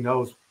and really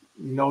knows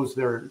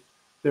their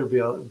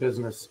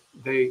business.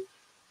 They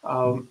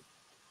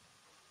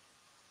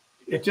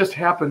it just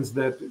happens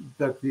that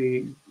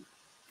the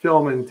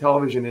film and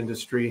television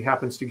industry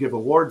happens to give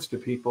awards to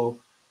people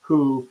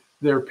who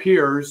their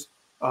peers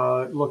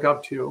look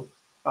up to.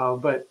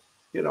 But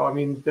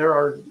there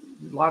are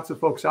lots of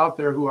folks out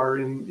there who are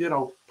in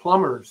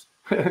plumbers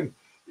and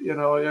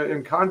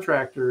and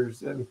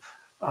contractors and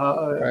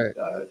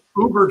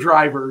Uber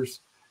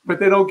drivers, but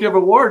they don't give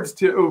awards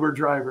to Uber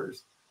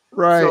drivers.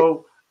 Right.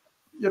 So,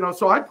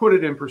 so I put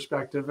it in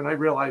perspective, and I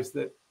realized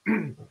that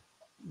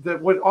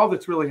that what all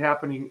that's really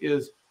happening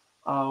is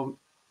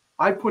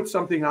I put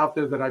something out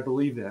there that I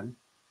believe in,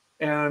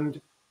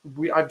 and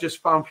I've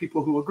just found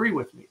people who agree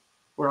with me,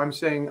 where I'm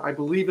saying I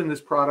believe in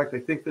this product, I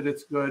think that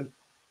it's good,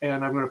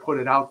 and I'm going to put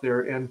it out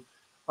there, and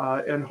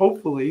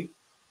hopefully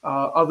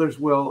others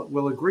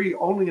will agree,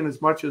 only in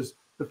as much as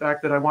the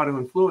fact that I want to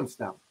influence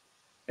them,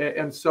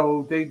 and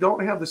so they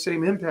don't have the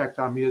same impact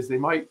on me as they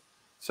might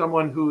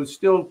someone who is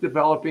still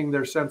developing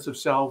their sense of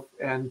self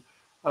and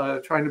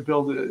trying to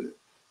build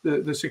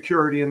the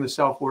security and the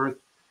self-worth,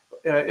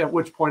 at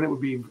which point it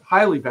would be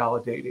highly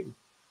validating.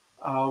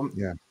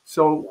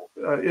 So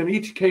in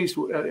each case,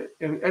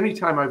 and any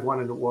time I've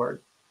won an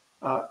award,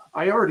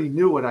 I already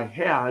knew what I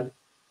had.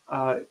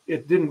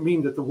 It didn't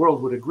mean that the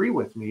world would agree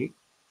with me.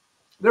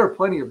 There are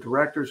plenty of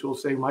directors who will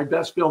say, my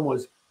best film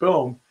was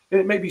boom, and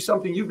it may be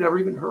something you've never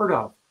even heard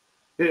of.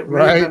 It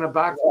may have been a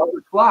box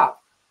office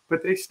flop,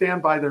 but they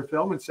stand by their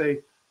film and say,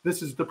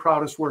 this is the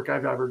proudest work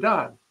I've ever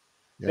done.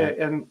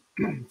 And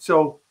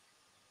so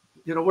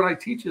what I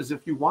teach is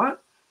if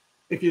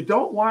you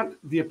don't want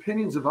the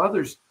opinions of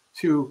others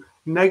to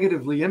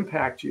negatively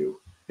impact you,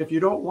 if you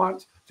don't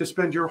want to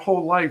spend your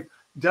whole life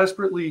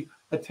desperately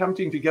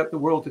attempting to get the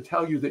world to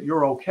tell you that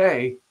you're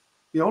okay,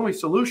 the only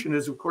solution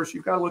is, of course,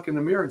 you've got to look in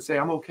the mirror and say,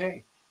 I'm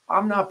okay.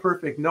 I'm not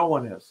perfect. No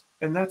one is.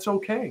 And that's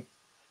okay.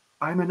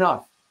 I'm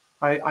enough.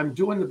 I'm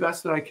doing the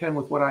best that I can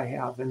with what I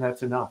have, and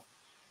that's enough.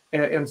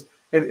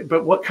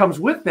 But what comes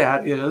with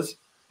that is,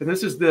 and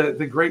this is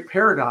the great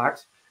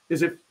paradox,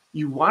 is if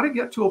you want to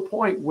get to a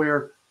point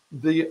where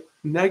the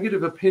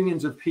negative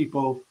opinions of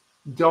people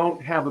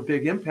don't have a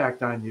big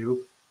impact on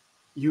you,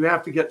 you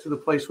have to get to the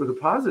place where the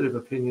positive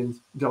opinions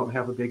don't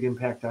have a big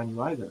impact on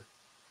you either.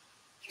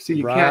 See,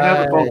 you can't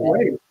have it both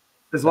ways.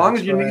 As long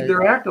as you need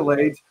their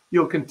accolades,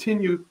 you'll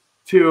continue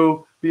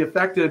to be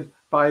affected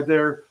by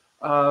their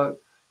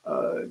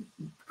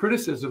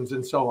criticisms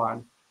and so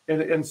on.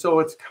 And so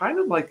it's kind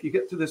of like you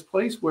get to this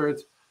place where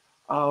it's,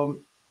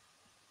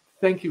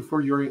 thank you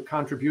for your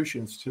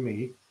contributions to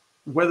me,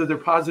 whether they're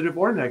positive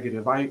or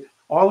negative.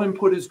 All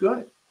input is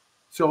good.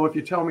 So if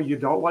you tell me you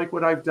don't like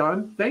what I've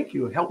done, thank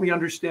you. Help me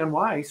understand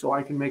why, so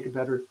I can make it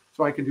better,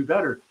 so I can do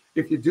better.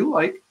 If you do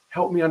like,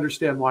 help me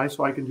understand why,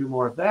 so I can do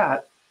more of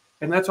that.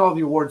 And that's all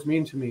the awards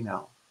mean to me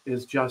now,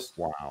 is just,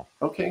 wow.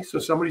 Okay, so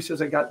somebody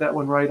says I got that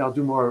one right, I'll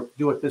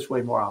do it this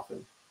way more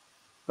often.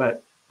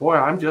 But boy,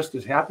 I'm just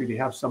as happy to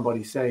have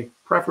somebody say,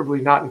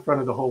 preferably not in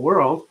front of the whole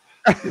world,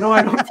 I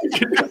don't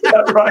think you did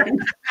that right.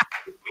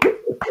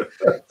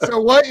 So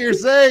what you're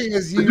saying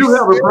is you do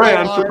have a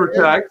brand to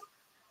protect.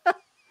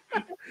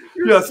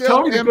 Yes,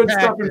 tell me the good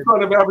stuff in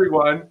front of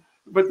everyone,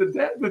 but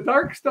the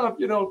dark stuff,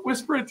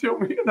 whisper it to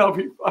me and I'll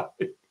be fine.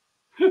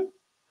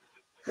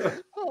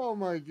 Oh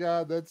my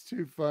God, that's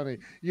too funny.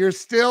 You're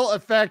still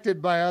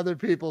affected by other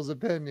people's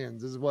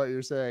opinions, is what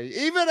you're saying.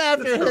 Even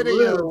after hitting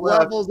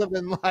levels of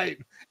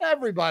enlightenment,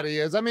 everybody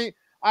is. I mean,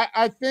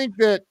 I think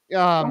that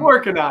I'm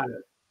working on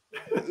it.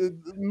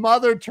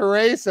 Mother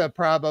Teresa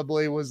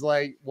probably was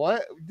like,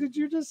 what did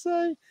you just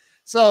say?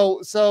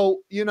 So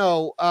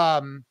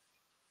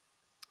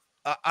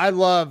I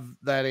love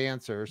that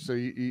answer. So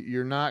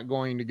you're not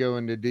going to go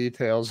into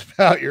details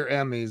about your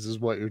Emmys, is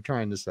what you're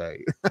trying to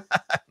say.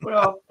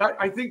 Well,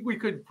 I think we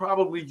could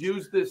probably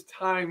use this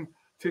time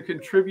to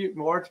contribute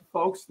more to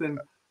folks than,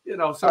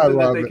 something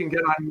that they can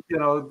get on,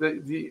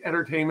 the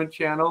entertainment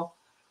channel.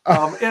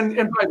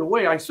 And by the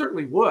way, I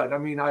certainly would. I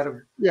mean, out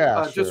of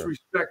just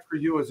respect for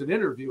you as an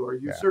interviewer,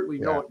 you certainly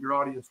know what your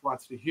audience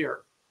wants to hear.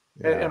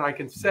 And I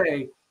can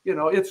say,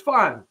 it's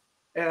fun.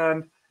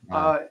 And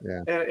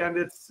and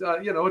it's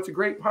it's a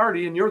great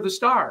party, and you're the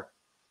star,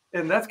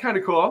 and that's kind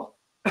of cool.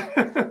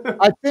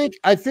 I think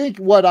I'm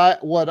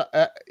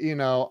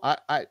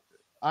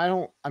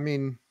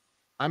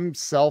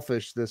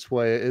selfish this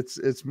way.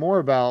 It's more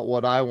about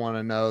what I want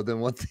to know than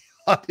what the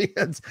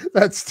audience.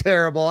 That's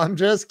terrible. I'm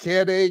just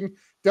kidding.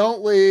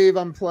 Don't leave.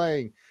 I'm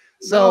playing.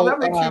 So that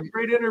makes you a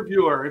great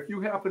interviewer. If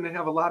you happen to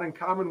have a lot in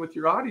common with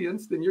your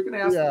audience, then you're going to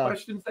ask the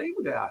questions they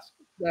would ask.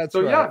 That's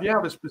so. Right. Yeah, if you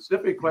have a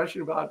specific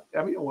question about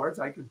Emmy Awards,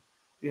 I could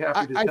be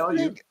happy to tell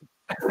you.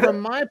 From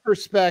my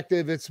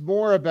perspective, it's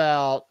more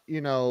about,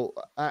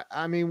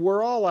 I mean,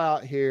 we're all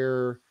out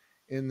here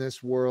in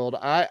this world.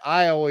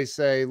 I always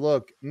say,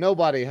 look,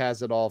 nobody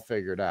has it all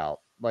figured out.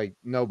 Like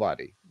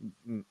nobody.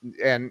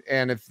 And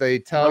if they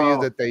tell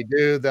you that they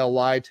do, they'll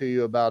lie to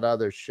you about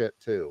other shit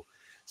too.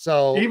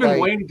 So even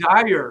Wayne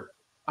Dyer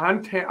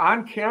on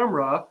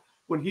camera,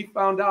 when he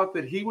found out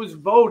that he was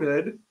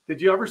voted, did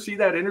you ever see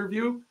that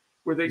interview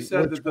where they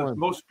said that the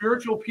most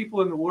spiritual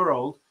people in the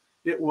world,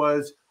 it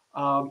was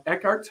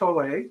Eckhart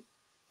Tolle,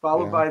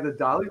 followed by the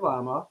Dalai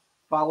Lama,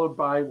 followed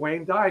by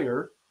Wayne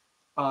Dyer.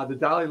 The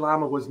Dalai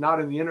Lama was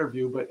not in the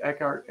interview, but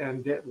Eckhart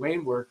and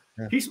Wayne were.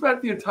 Yeah. He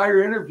spent the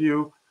entire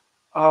interview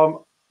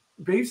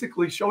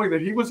basically showing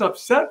that he was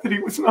upset that he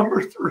was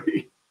number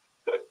 3.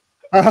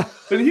 And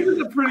he was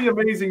a pretty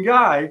amazing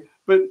guy,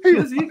 but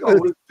his ego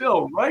was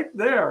still right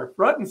there,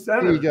 front and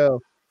center.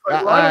 Ego.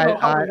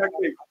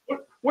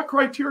 What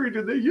criteria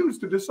did they use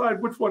to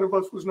decide which one of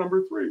us was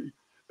number 3?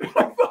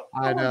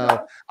 I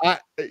know.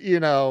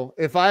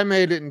 If I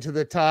made it into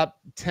the top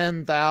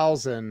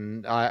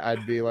 10,000,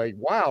 I'd be like,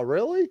 wow,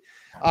 really?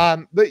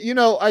 But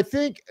I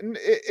think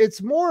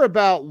it's more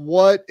about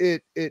what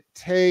it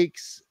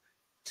takes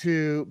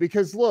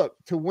because look,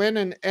 to win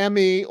an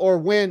Emmy or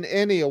win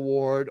any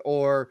award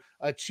or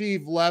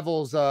achieve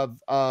levels of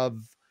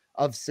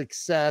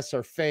success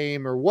or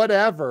fame or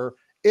whatever,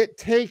 it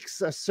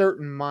takes a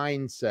certain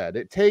mindset.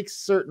 It takes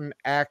certain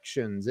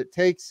actions. It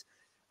takes,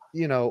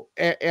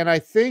 and I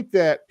think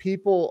that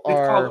people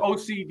are. It's called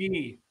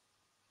OCD.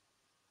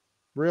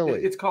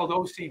 Really? It's called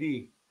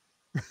OCD.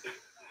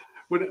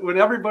 when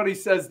everybody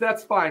says,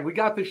 that's fine, we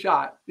got the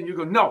shot. And you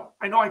go, no,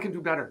 I know I can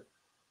do better.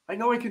 I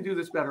know I can do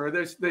this better. Or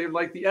they're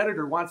like the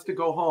editor wants to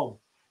go home.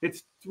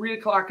 It's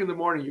 3:00 in the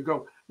morning. You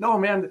go, no,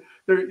 man,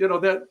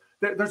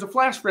 there's a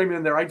flash frame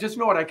in there. I just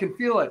know it. I can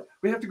feel it.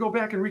 We have to go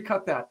back and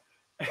recut that.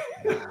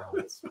 Wow.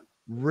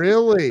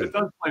 Really? It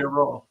does play a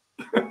role.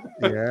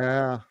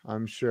 Yeah,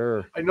 I'm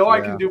sure. I know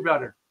I can do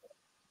better.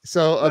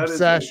 So That is it.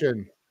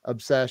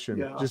 obsession,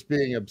 Yeah. just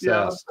being Yeah.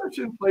 obsessed.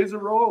 Obsession plays a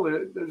role.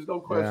 There's no Yeah.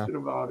 question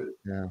about it.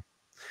 Yeah.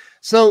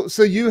 So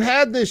you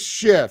had this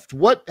shift.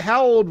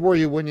 How old were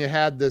you when you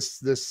had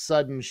this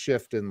sudden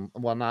shift in,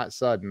 well, not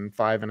sudden,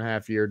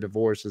 5.5 year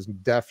divorce is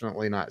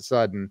definitely not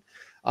sudden.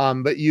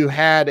 But you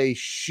had a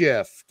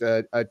shift,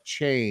 a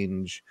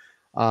change.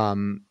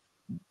 About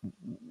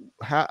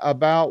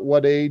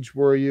what age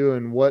were you,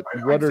 and what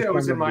I'd are say I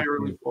was some in of my the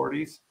early things?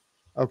 40s is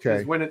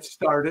Okay. when it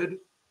started.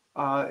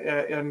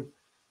 And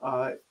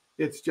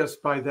it's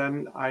just by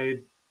then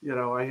I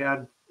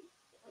had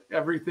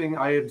everything.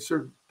 I had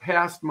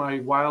surpassed my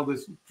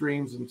wildest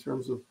dreams in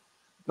terms of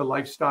the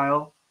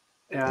lifestyle,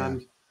 Yeah.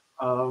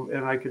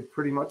 and I could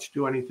pretty much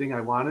do anything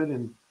I wanted,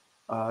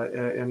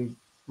 and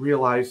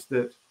realized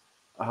that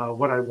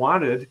what I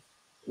wanted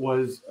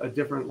was a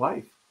different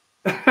life.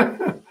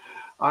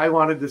 I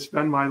wanted to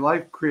spend my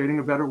life creating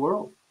a better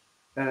world,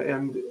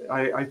 and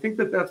I think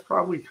that that's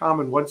probably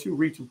common once you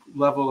reach a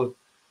level of,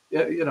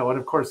 and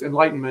of course,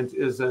 enlightenment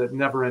is a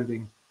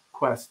never-ending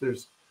quest.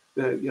 There's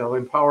the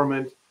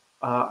empowerment.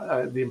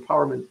 The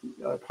empowerment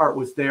part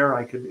was there.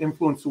 I could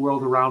influence the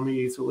world around me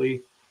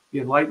easily. The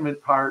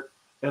enlightenment part,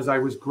 as I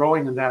was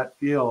growing in that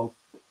field,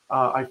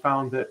 I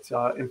found that,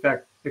 in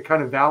fact, it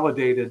kind of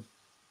validated.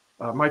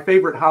 My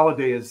favorite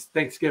holiday is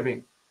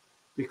Thanksgiving,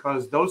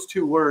 because those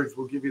two words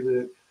will give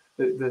you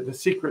the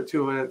secret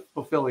to a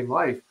fulfilling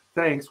life.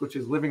 Thanks, which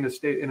is living in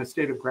a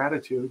state of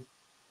gratitude,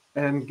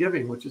 and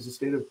giving, which is a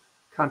state of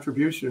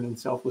contribution and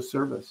selfless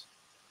service.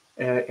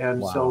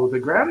 And Wow. so the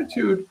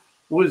gratitude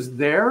was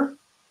there.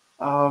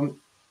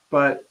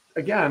 But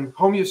again,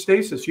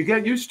 homeostasis, you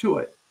get used to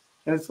it.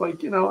 And it's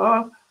like,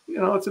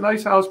 it's a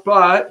nice house,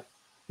 but,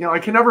 I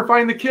can never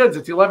find the kids.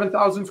 It's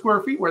 11,000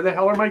 square feet. Where the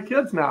hell are my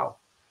kids now?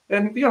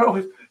 And,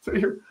 so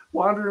you're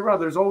wandering around.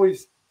 There's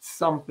always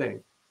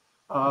something.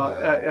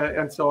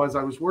 And so as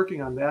I was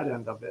working on that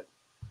end of it,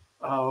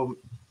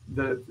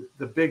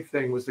 the big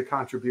thing was the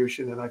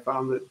contribution. And I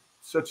found that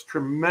such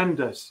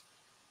tremendous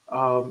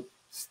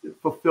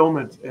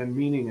fulfillment and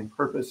meaning and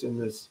purpose in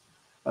this,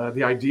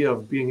 the idea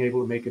of being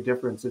able to make a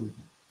difference. And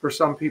for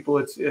some people,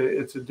 it's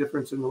a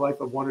difference in the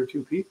life of one or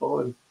two people.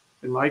 And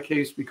in my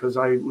case, because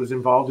I was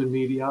involved in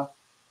media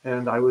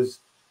and I was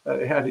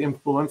had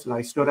influence and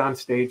I stood on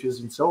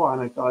stages and so on,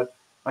 I thought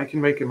I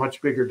can make a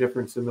much bigger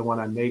difference than the one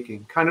I'm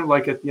making. Kind of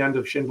like at the end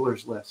of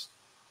Schindler's List,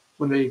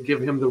 when they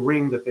give him the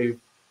ring that they've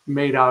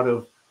made out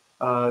of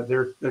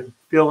their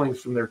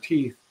fillings from their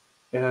teeth.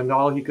 And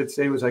all he could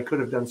say was, I could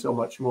have done so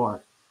much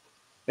more.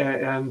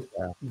 And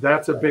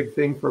that's a big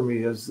thing for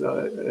me, is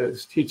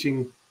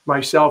teaching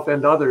myself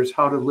and others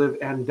how to live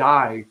and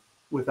die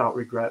without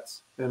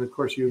regrets. And of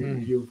course,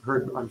 you've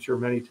heard, I'm sure,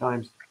 many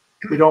times,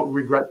 we don't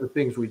regret the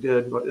things we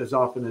did, but as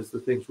often as the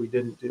things we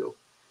didn't do.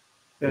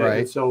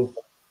 And so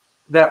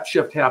that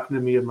shift happened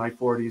to me in my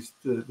 40s,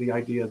 to the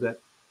idea that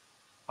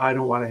I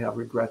don't want to have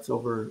regrets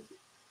over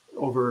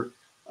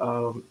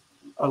a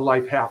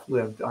life half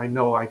lived. I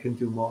know I can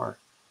do more.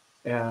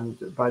 And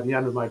by the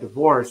end of my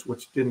divorce,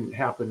 which didn't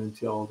happen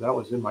until that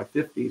was in my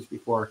 50s,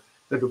 before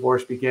the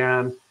divorce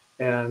began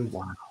and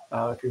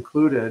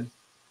concluded,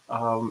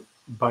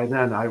 by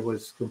then I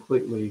was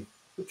completely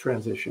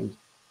transitioned.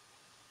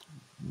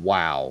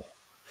 Wow.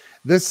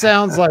 This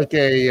sounds like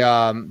it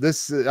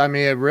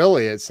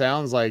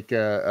sounds like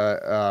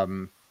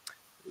the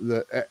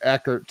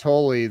Eckhart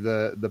Tolle,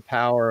 the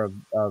power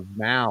of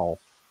now.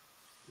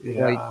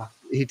 Yeah. Like,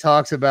 he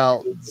talks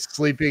about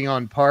sleeping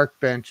on park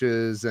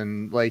benches,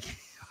 and like,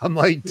 I'm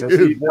like, yes,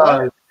 dude,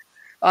 what?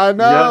 I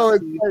know.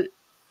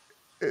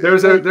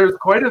 Yes, there's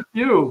quite a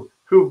few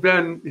who've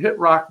been hit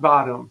rock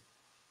bottom.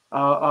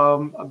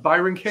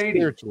 Byron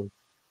Katie.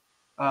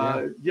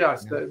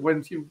 Yes,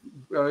 when you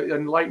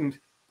enlightened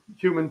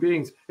human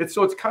beings. It's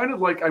kind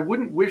of like, I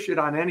wouldn't wish it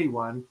on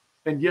anyone,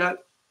 and yet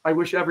I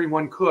wish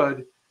everyone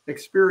could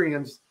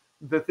experience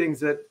the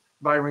things that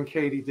Byron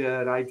Katie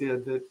did, I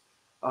did, that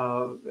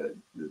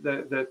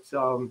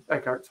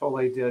Eckhart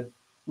Tolle did,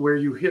 where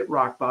you hit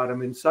rock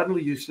bottom and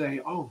suddenly you say,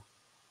 oh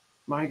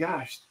my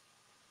gosh,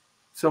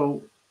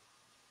 so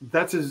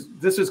this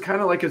is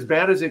kind of like as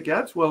bad as it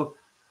gets. Well,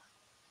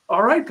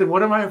 all right, then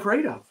what am I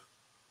afraid of?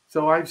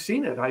 So I've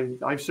seen it.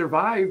 I've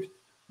survived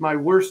my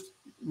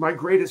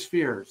greatest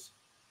fears.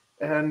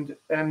 And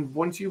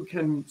once you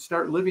can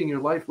start living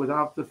your life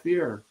without the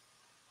fear,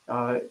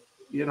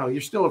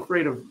 you're still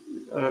afraid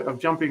of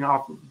jumping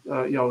off,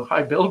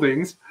 high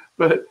buildings,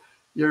 but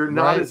you're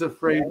not as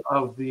afraid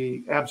of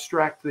the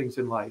abstract things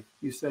in life.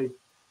 You say,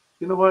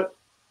 you know what,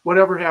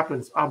 whatever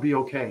happens, I'll be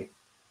okay.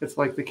 It's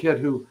like the kid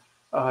who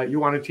you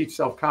want to teach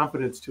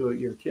self-confidence to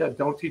your kid.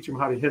 Don't teach him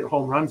how to hit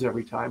home runs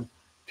every time.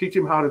 Teach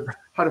him how to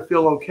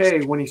feel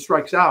okay when he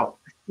strikes out.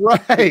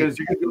 Right. Because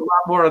you can do a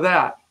lot more of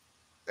that.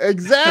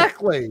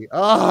 Exactly.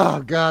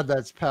 Oh God,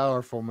 that's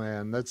powerful,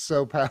 man. That's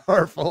so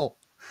powerful.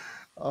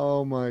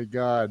 Oh my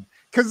God.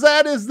 Cause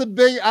that is the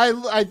big,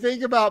 I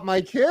think about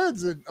my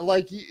kids, and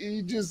like,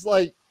 you just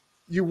like,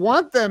 you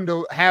want them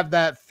to have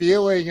that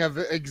feeling of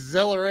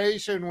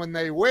exhilaration when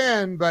they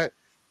win, but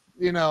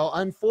you know,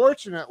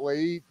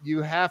 unfortunately,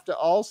 you have to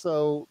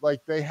also,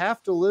 like, they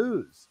have to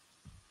lose.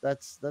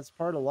 That's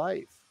part of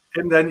life.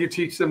 And then you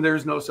teach them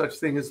there's no such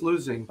thing as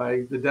losing.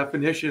 By the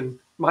definition,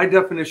 my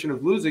definition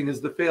of losing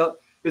is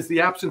the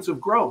absence of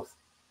growth.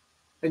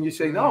 And you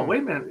say, no,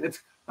 wait a minute.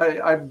 It's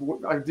I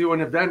do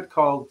an event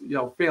called,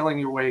 failing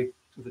your way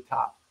to the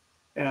top,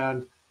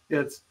 and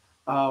it's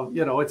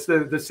it's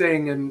the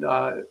saying in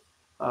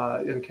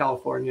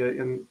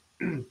California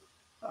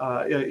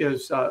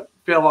is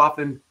fail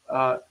often,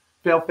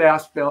 fail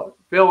fast,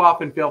 fail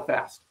often, fail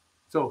fast.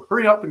 So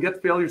hurry up and get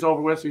the failures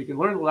over with so you can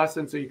learn the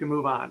lesson so you can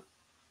move on.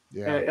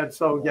 Yeah. And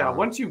so,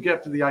 once you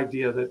get to the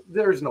idea that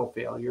there's no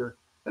failure,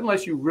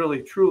 unless you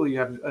really, truly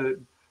have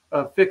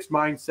a fixed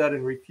mindset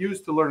and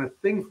refuse to learn a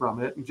thing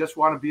from it and just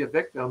want to be a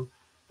victim,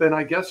 then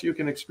I guess you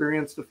can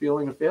experience the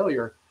feeling of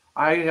failure.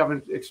 I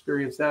haven't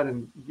experienced that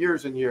in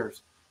years and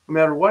years. No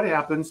matter what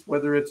happens,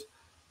 whether it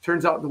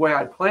turns out the way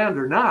I planned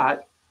or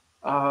not,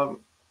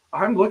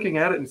 I'm looking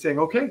at it and saying,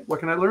 okay, what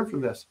can I learn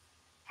from this?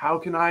 How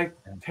can I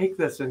take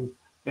this and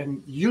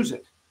use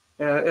it?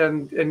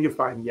 And you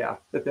find,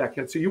 that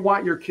can. So you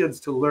want your kids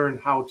to learn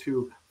how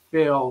to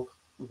fail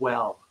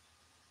well,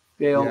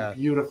 fail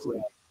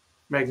beautifully,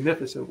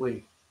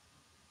 magnificently.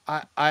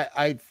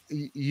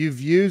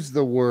 You've used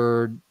the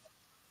word,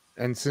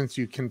 and since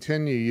you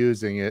continue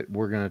using it,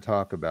 we're going to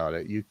talk about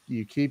it.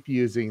 You keep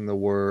using the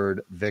word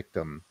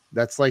victim.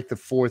 That's like the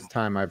fourth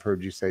time I've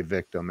heard you say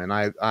victim, and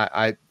I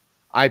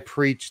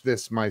preach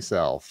this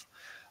myself.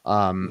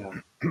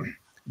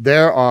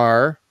 There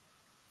are,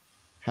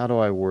 how do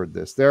I word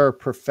this? There are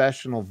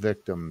professional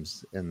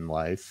victims in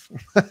life.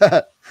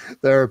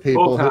 There are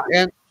people who,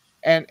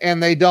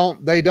 and they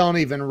don't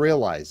even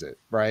realize it,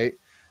 right?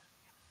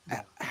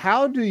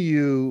 How do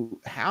you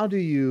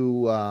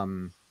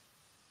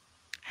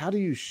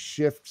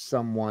shift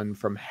someone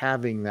from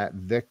having that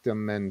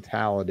victim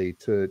mentality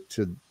to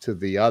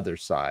the other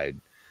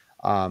side?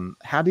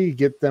 How do you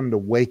get them to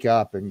wake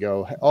up and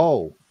go,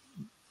 oh,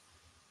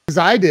 because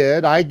I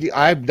did. I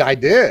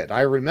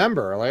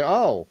remember, like,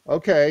 oh,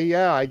 okay,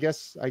 yeah, I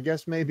guess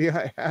maybe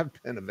I have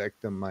been a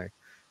victim my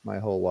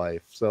whole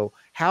life. So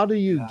how do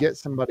you get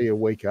somebody to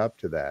wake up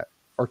to that,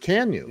 or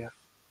can you?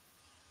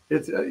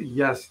 It's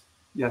yes,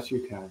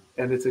 you can,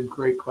 and it's a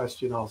great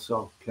question,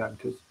 also, Ken,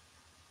 because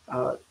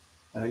a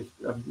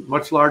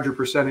much larger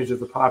percentage of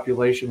the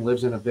population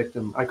lives in a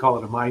victim. I call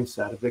it a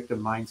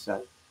victim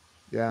mindset.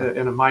 Yeah,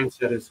 and a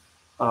mindset is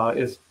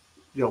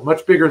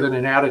much bigger than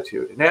an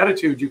attitude. An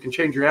attitude, you can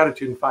change your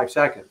attitude in 5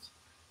 seconds.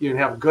 You can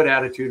have a good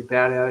attitude,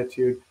 bad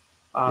attitude,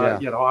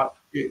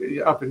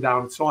 up and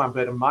down and so on.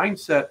 But a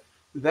mindset,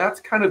 that's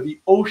kind of the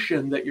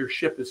ocean that your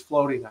ship is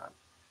floating on.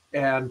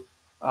 And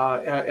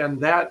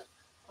that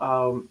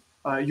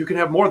you can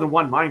have more than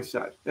one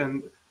mindset.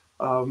 And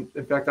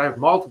in fact, I have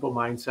multiple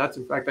mindsets.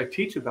 In fact, I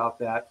teach about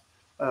that.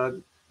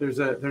 There's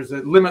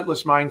a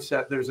limitless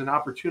mindset. There's an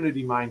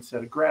opportunity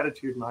mindset, a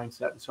gratitude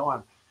mindset, and so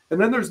on. And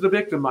then there's the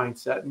victim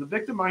mindset. And the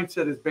victim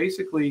mindset is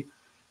basically,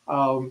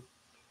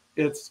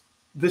 this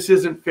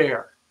isn't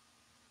fair.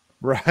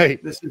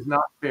 Right. This is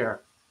not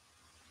fair.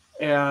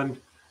 And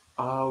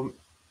the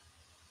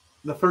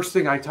first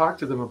thing I talk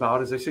to them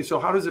about is I say, so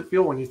how does it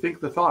feel when you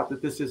think the thought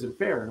that this isn't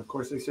fair? And of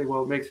course they say,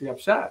 well, it makes me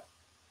upset.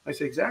 I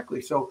say,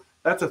 exactly. So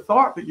that's a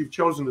thought that you've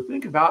chosen to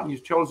think about and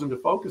you've chosen to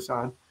focus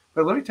on.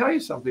 But let me tell you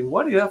something.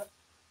 What if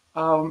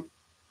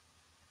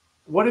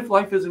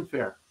life isn't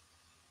fair?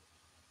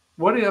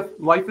 What if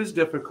life is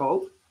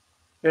difficult,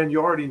 and you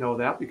already know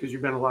that because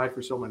you've been alive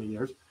for so many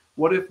years?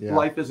 What if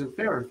life isn't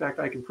fair? In fact,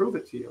 I can prove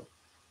it to you.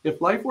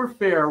 If life were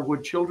fair,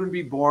 would children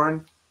be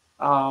born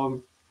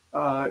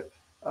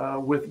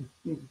with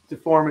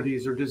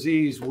deformities or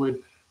disease?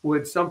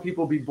 Would some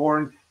people be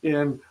born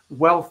in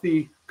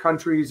wealthy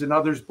countries and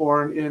others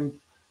born in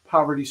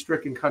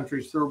poverty-stricken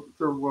countries,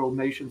 third world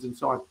nations, and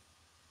so on?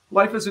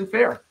 Life isn't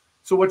fair.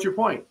 So what's your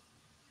point?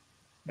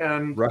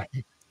 And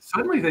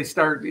suddenly they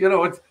start,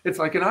 it's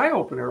like an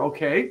eye-opener.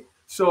 Okay,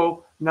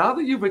 so now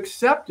that you've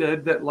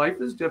accepted that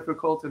life is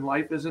difficult and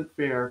life isn't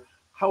fair,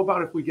 how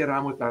about if we get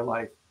on with our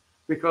life?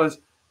 Because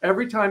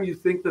every time you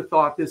think the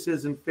thought, this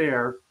isn't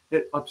fair,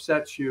 it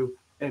upsets you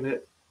and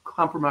it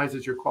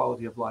compromises your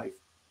quality of life.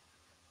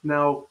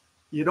 Now,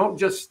 you don't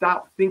just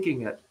stop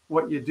thinking it.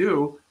 What you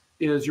do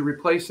is you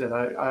replace it.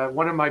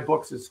 One of my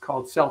books is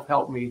called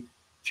Self-Help Me,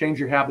 Change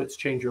Your Habits,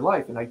 Change Your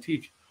Life. And I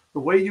teach the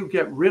way you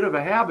get rid of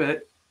a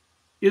habit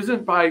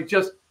isn't by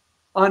just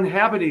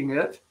unhabiting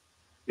it.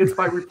 It's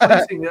by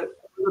replacing it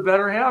with a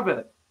better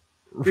habit.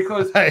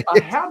 Because a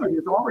habit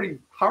is already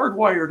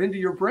hardwired into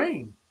your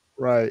brain.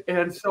 Right.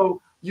 And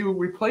so you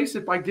replace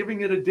it by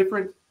giving it a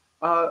different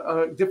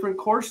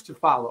course to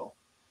follow,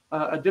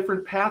 a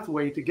different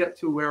pathway to get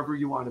to wherever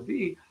you want to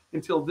be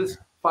until this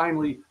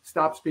finally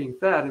stops being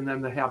fed, and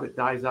then the habit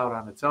dies out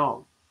on its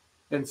own.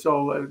 And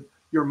so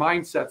your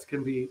mindsets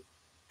can be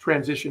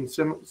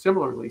transitioned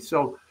similarly.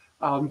 So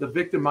the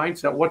victim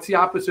mindset, what's the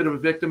opposite of a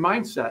victim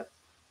mindset?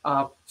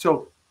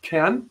 So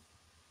Ken,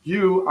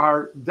 you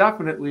are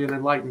definitely an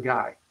enlightened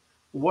guy.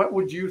 What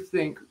would you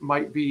think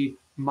might be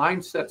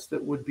mindsets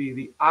that would be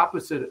the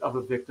opposite of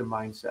a victim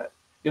mindset.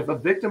 If a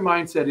victim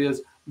mindset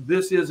is,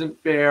 this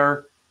isn't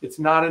fair, it's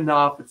not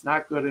enough, it's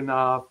not good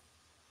enough,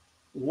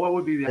 what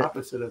would be the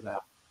opposite of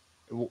that?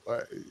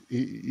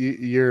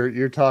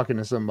 You're talking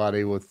to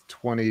somebody with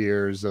 20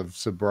 years of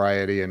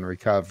sobriety and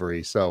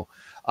recovery. So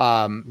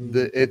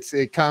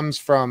it comes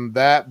from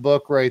that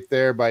book right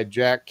there by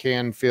Jack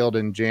Canfield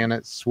and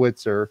Janet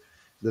Switzer.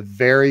 The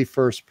very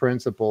first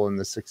principle in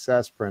the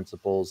success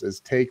principles is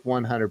take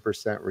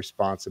 100%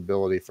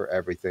 responsibility for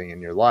everything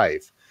in your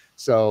life.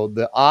 So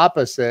the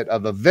opposite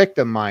of a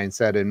victim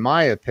mindset, in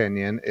my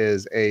opinion,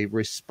 is a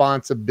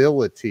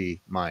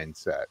responsibility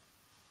mindset.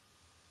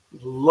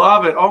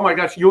 Love it. Oh my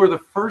gosh, you are the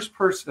first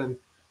person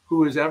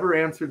who has ever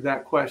answered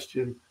that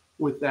question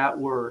with that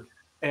word.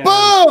 And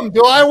boom!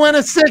 Do I win a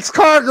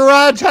 6-car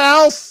garage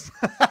house?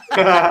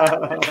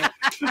 How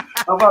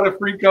about a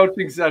free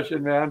coaching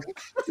session, man?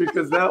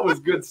 Because that was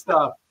good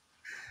stuff.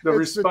 The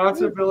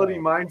responsibility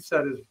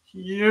mindset is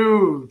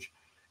huge.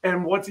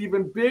 And what's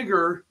even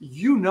bigger,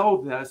 you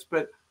know this,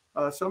 but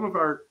some of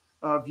our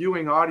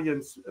viewing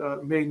audience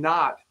may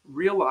not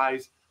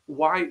realize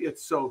why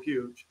it's so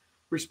huge.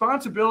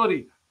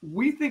 Responsibility,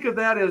 we think of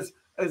that as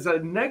a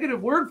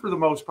negative word for the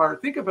most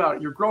part. Think about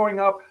it. You're growing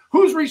up.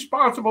 Who's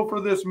responsible for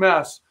this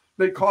mess?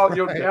 They call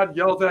you, dad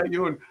yells at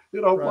you and,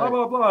 blah,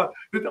 blah, blah.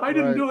 I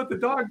didn't do it. The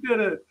dog did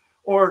it.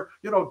 Or,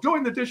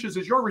 doing the dishes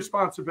is your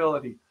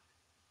responsibility.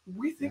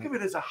 We think of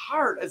it as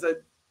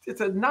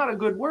it's not a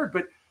good word,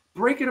 but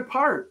break it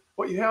apart.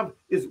 What you have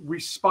is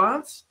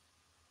response,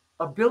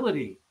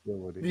 ability,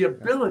 the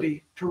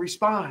ability to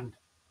respond.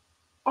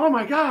 Oh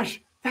my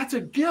gosh, that's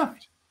a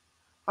gift.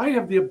 I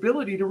have the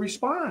ability to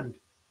respond.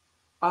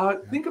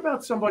 Think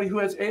about somebody who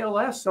has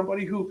ALS,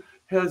 somebody who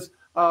has,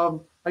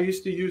 I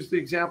used to use the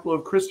example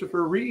of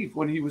Christopher Reeve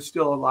when he was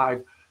still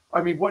alive.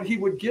 I mean, what he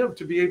would give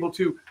to be able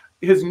to,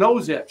 his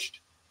nose itched.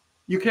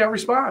 You can't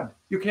respond.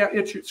 You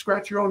can't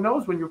scratch your own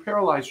nose when you're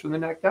paralyzed from the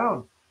neck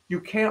down. You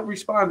can't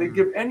respond. They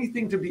give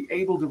anything to be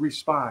able to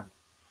respond.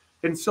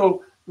 And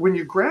so when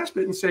you grasp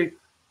it and say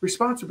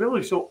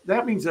responsibility, so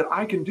that means that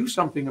I can do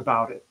something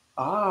about it.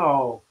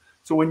 Oh,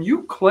 so when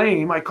you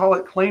claim, I call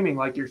it claiming,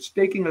 like you're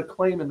staking a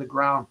claim in the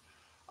ground.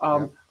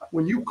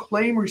 When you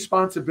claim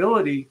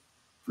responsibility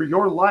for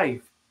your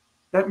life,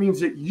 that means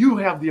that you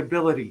have the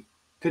ability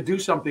to do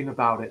something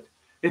about it.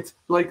 It's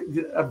like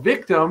a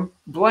victim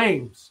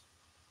blames.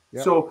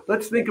 Yep. So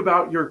let's think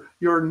about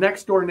your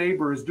next door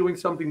neighbor is doing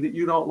something that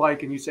you don't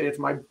like, and you say it's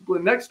my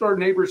next door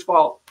neighbor's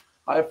fault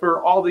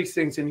for all these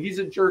things, and he's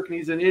a jerk and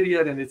he's an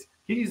idiot, and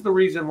he's the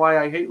reason why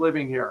I hate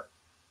living here.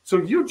 So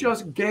you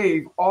just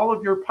gave all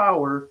of your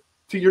power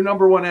to your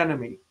number one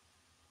enemy.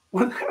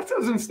 Well, that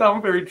doesn't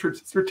sound very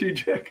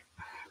strategic.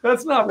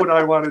 That's not what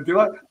I want to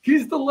do.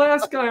 He's the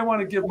last guy I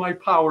want to give my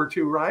power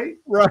to, right?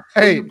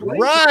 Right.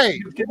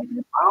 You give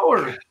him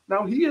power.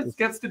 Now he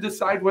gets to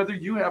decide whether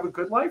you have a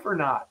good life or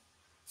not.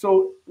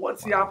 So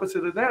what's the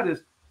opposite of that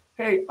is,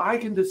 hey, I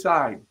can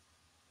decide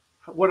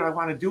what I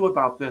want to do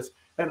about this.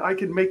 And I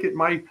can make it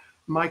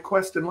my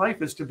quest in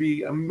life is to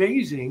be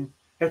amazing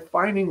at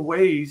finding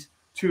ways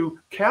to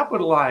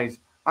capitalize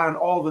on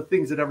all the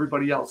things that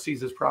everybody else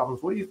sees as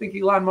problems. What do you think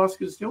Elon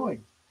Musk is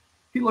doing?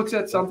 He looks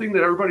at something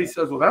that everybody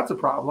says, well, that's a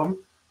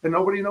problem, and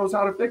nobody knows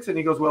how to fix it. And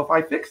he goes, well, if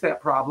I fix that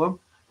problem,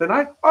 then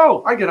I get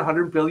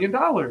 $100 billion.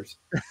 Oh,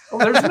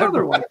 there's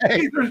another one.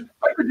 Hey,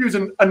 I could use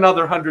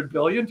another 100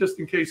 billion just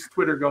in case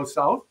Twitter goes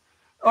south.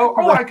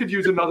 I could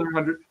use another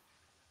 100.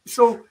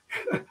 So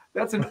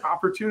that's an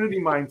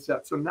opportunity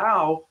mindset. So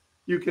now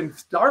you can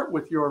start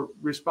with your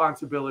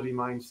responsibility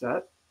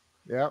mindset.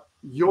 Yep.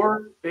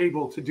 You're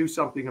able to do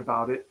something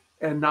about it,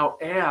 and now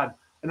add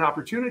an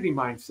opportunity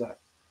mindset.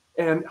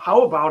 And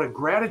how about a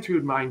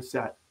gratitude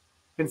mindset?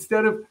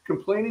 Instead of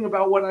complaining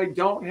about what I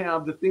don't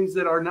have, the things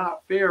that are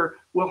not fair,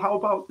 well, how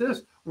about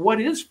this?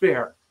 What is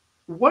fair?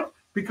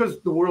 Because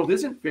the world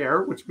isn't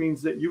fair, which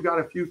means that you got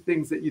a few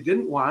things that you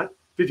didn't want.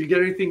 Did you get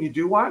anything you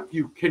do want?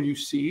 Can you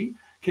see?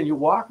 Can you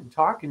walk and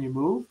talk? Can you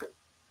move?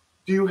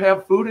 Do you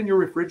have food in your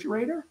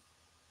refrigerator?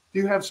 Do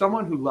you have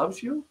someone who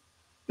loves you?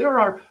 There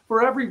are,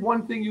 for every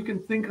one thing you can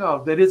think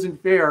of that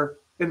isn't fair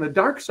in the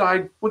dark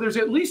side, well, there's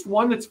at least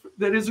one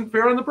that isn't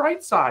fair on the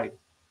bright side.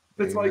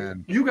 It's like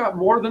you got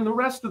more than the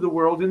rest of the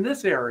world in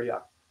this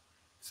area.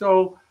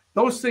 So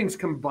those things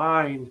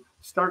combined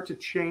start to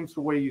change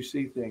the way you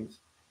see things.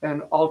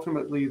 And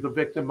ultimately, the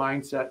victim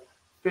mindset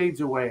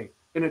fades away,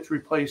 and it's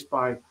replaced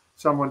by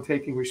someone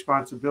taking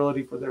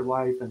responsibility for their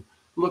life and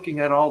looking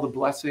at all the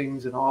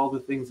blessings and all the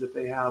things that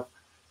they have,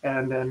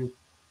 and then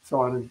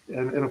so on.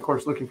 And of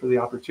course, looking for the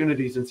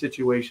opportunities and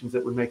situations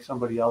that would make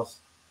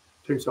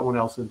turn someone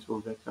else into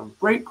a victim.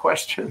 Great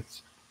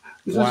questions.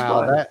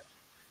 Wow.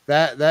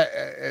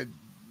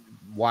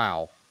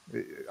 Wow.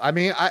 I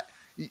mean,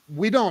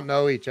 we don't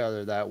know each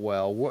other that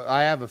well.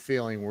 I have a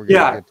feeling we're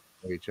going to get to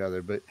know each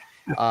other, but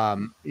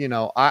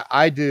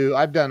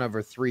I've done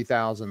over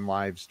 3,000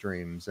 live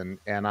streams,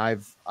 and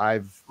I've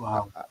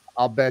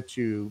I'll bet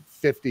you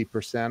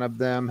 50% of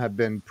them have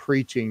been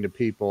preaching to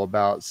people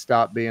about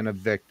stop being a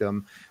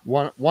victim.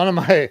 One of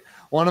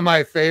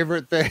my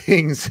favorite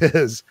things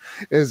is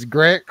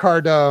Grant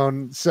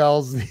Cardone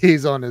sells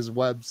these on his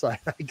website.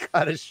 I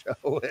gotta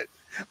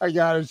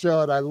show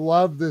it. I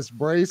love this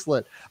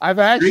bracelet.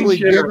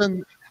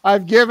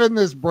 I've given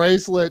this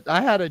bracelet.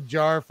 I had a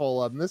jar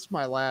full of them. This is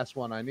my last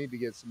one. I need to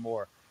get some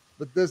more.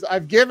 But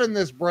I've given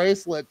this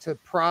bracelet to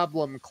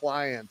problem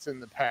clients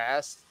in the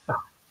past.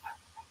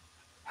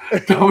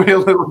 Tell me a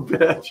little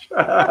bitch.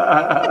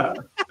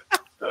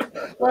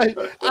 Like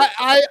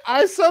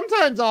I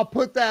sometimes I'll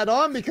put that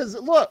on because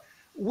look,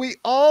 we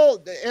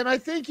all, and I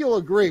think you'll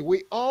agree,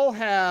 we all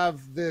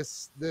have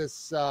this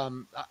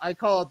I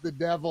call it the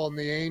devil and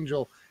the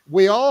angel.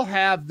 We all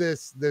have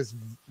this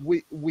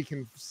we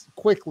can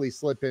quickly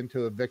slip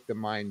into a victim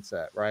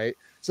mindset, right?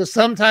 So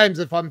sometimes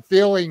if I'm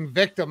feeling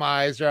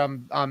victimized or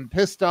I'm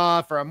pissed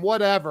off or I'm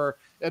whatever,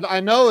 and I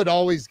know it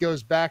always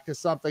goes back to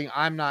something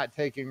I'm not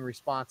taking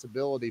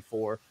responsibility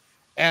for.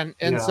 And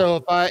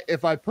so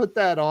if I put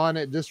that on,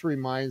 it just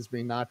reminds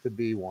me not to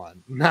be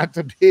one, not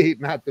to be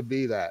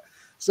that.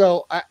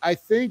 So I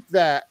think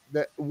that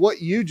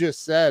what you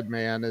just said,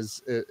 man,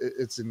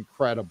 it's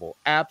incredible.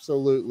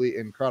 Absolutely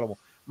incredible.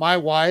 My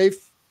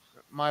wife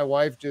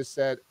just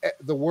said,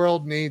 the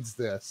world needs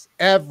this.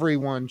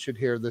 Everyone should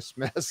hear this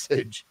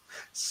message.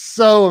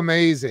 So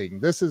amazing.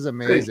 This is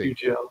amazing.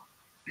 Thank you, Joe.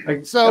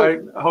 I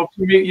hope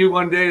to meet you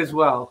one day as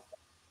well.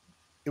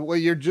 Well,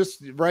 you're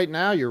just right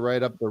now, you're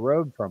right up the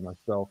road from us.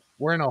 So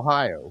we're in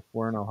Ohio.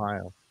 We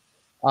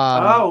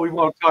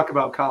won't talk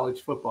about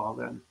college football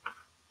then.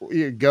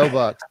 Go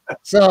Bucks.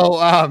 So,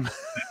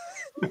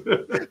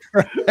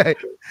 right.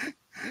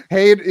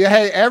 Hey,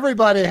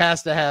 everybody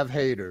has to have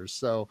haters.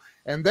 So,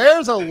 and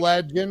there's a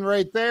legend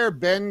right there,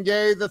 Ben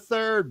Gay the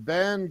Third.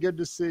 Ben, good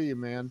to see you,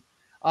 man.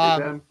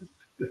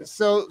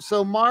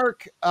 So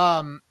Mark,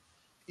 I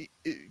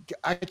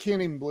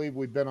can't even believe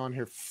we've been on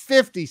here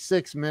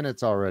 56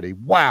 minutes already.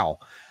 Wow.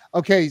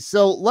 Okay,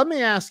 so let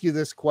me ask you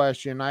this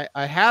question. I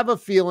have a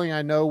feeling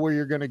I know where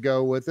you're going to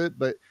go with it,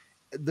 but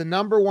the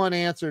number one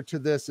answer to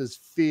this is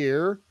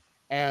fear,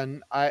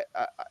 and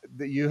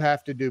that you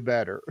have to do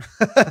better.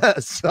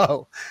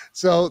 So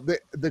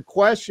the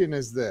question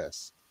is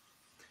this: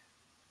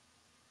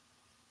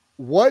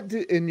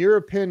 in your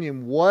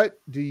opinion,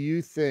 what do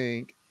you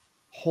think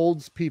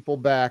holds people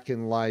back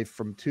in life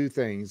from two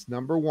things?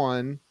 Number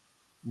one,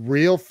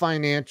 real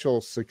financial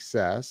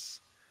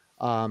success,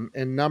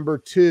 and number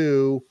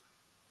two,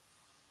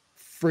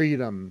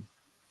 freedom.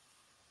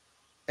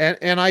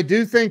 And I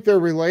do think they're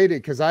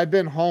related because I've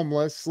been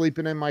homeless,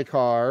 sleeping in my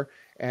car,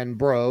 and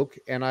broke,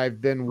 and I've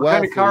been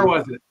wealthy. What kind of car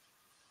was it?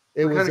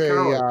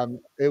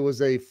 It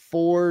was a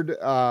Ford.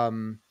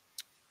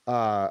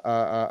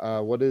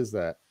 What is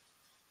that?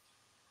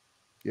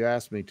 You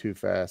asked me too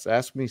fast.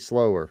 Ask me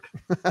slower.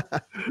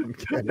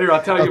 Here,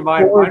 I'll tell you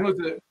mine.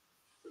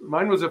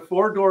 Mine was a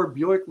 4-door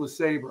Buick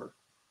LeSabre.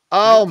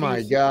 Oh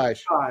my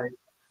gosh!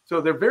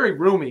 So they're very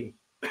roomy.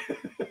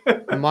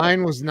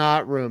 Mine was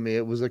not roomy.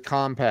 It was a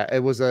compact. It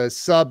was a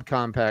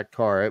subcompact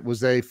car. It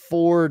was a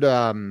Ford,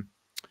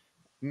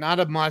 not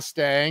a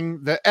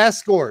Mustang. The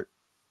Escort,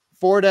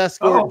 Ford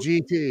Escort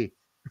GT.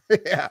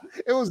 Yeah,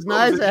 it was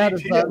nice. It had a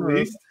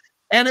sunroof,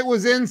 and it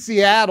was in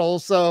Seattle,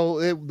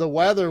 so the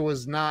weather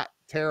was not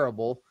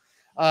terrible.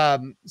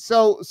 But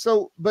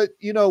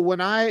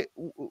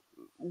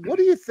what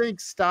do you think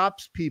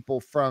stops people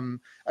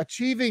from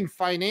achieving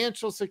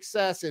financial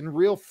success and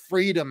real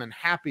freedom and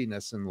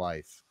happiness in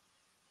life?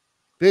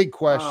 Big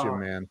question,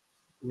 man.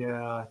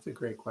 Yeah, it's a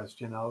great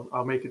question.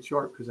 I'll make it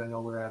short because I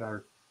know we're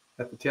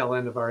at the tail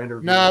end of our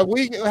interview. No,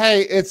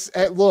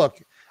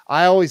 look,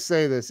 I always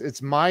say this: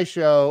 it's my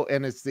show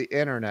and it's the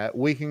internet.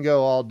 We can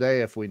go all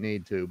day if we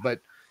need to, but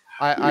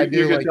I've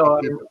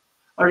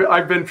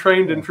been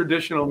trained in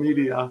traditional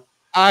media.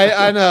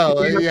 I know.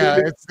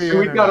 It's the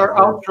we've got our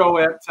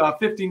outro at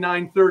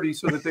 59:30,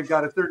 so that they've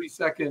got a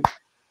 30-second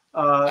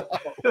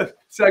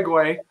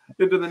segue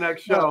into the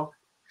next show.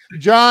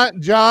 John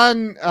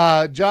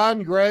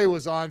Gray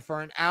was on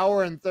for an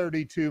hour and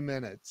 32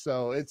 minutes,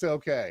 so it's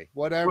okay.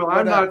 Whatever. Well,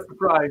 I'm not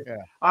surprised. Yeah.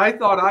 I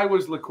thought I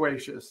was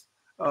loquacious.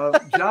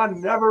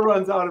 John never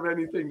runs out of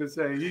anything to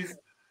say.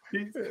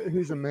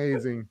 He's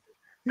amazing.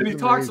 And he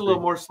talks a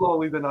little more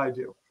slowly than I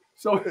do,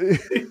 so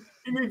he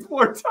needs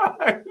more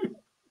time.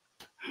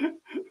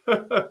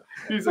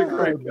 He's a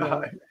great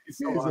guy.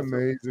 He's awesome.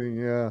 Amazing.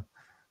 Yeah.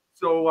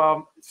 So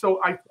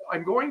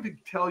I'm going to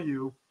tell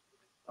you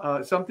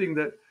something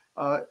that.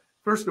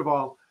 First of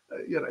all,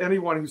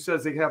 anyone who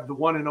says they have the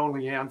one and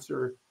only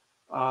answer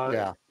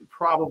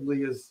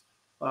probably is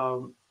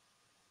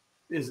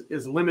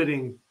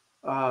limiting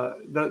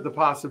the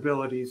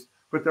possibilities.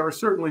 But there are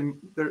certainly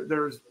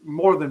there's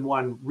more than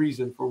one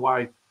reason for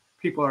why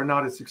people are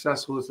not as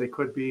successful as they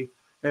could be,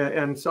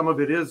 and some of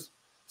it is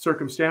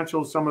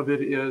circumstantial. Some of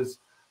it is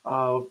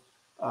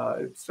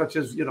such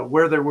as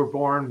where they were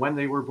born, when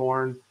they were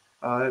born.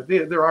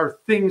 There are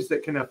things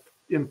that can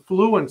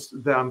influence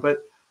them,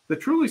 but the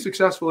truly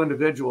successful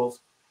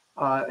individuals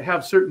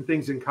have certain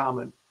things in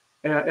common.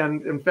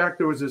 And in fact,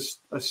 there was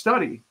a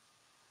study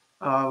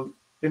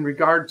in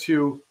regard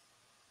to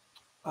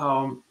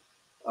the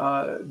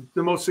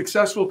most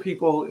successful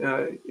people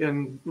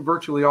in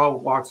virtually all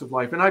walks of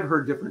life. And I've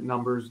heard different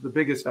numbers. The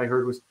biggest I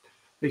heard was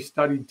they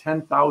studied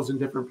 10,000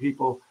 different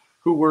people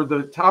who were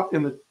the top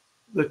in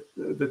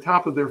the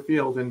top of their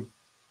field, and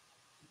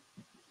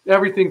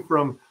everything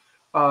from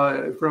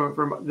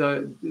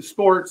the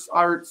sports,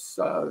 arts,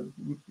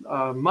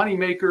 money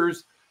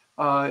makers,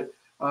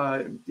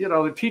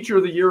 the Teacher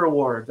of the Year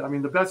award. I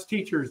mean, the best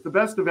teachers, the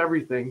best of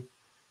everything,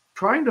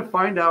 trying to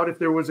find out if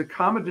there was a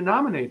common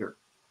denominator.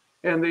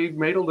 And they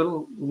made a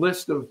little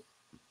list of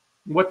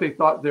what they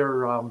thought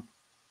their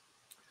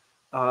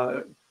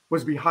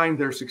was behind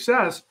their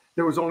success.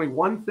 There was only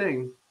one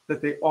thing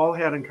that they all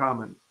had in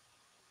common.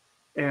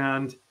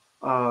 And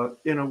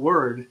in a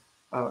word,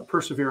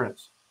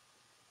 perseverance.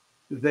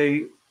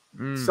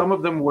 Some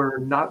of them were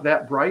not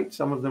that bright.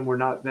 Some of them were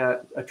not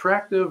that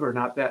attractive, or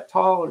not that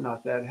tall, or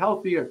not that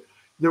healthy. Or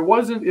it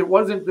wasn't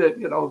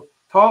that,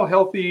 tall,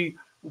 healthy,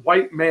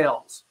 white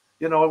males.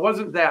 It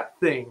wasn't that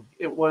thing.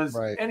 It was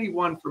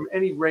anyone from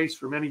any race,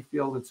 from any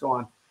field, and so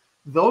on.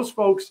 Those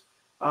folks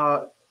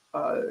had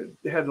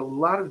a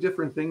lot of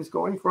different things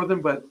going for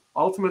them, but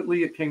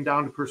ultimately it came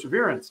down to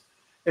perseverance.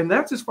 And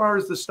that's as far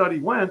as the study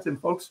went. And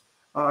folks,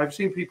 I've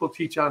seen people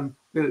teach on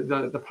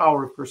the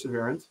power of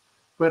perseverance,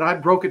 but I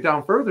broke it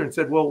down further and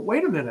said, well,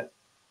 wait a minute.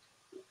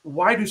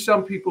 Why do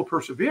some people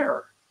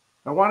persevere?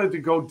 I wanted to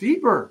go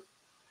deeper.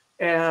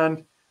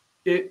 And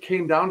it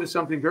came down to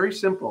something very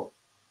simple.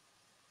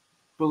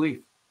 Belief.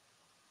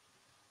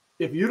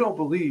 If you don't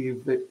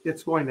believe that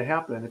it's going to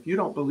happen, if you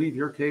don't believe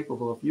you're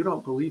capable, if you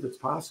don't believe it's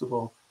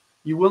possible,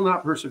 you will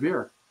not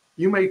persevere.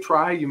 You may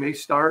try, you may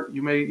start,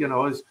 you may,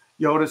 as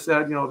Yoda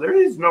said, there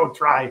is no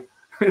try.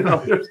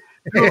 There's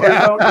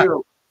no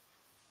do.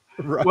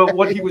 Right. Well,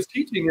 what he was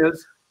teaching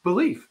is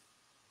belief.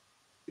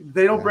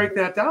 They don't break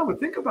that down, but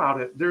think about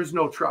it. There's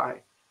no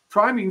try.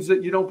 Try means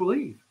that you don't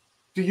believe.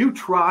 Do you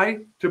try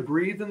to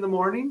breathe in the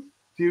morning?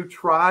 Do you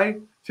try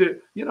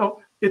to,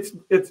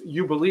 it's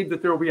you believe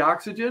that there will be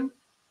oxygen.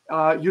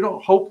 You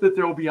don't hope that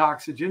there will be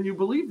oxygen. You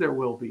believe there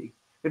will be.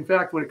 In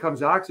fact, when it comes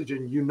to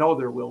oxygen,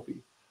 there will be.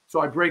 So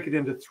I break it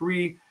into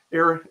three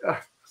areas.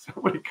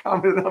 Somebody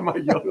commented on my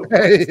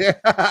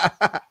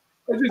Yoda.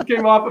 I just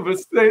came off of a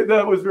state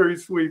that was very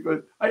sweet,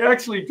 but I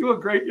actually do a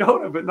great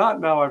Yoda, but not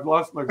now. I've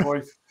lost my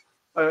voice.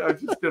 I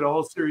just did a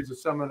whole series of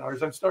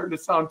seminars. I'm starting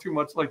to sound too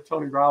much like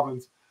Tony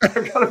Robbins.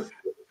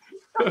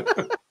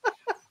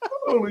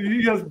 Only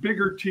he has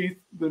bigger teeth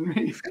than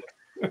me.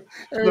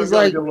 He's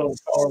like a little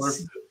taller.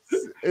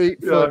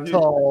 8 foot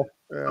tall.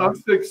 Yeah. I'm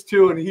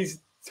 6'2", and he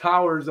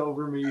towers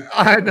over me.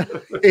 I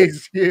know.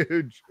 He's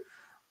huge.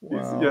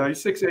 Wow.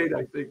 He's 6'8",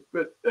 I think.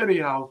 But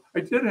anyhow,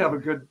 I did have a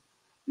good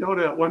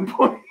Yoda at one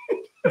point.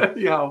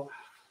 Anyhow,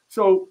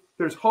 so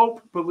there's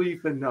hope,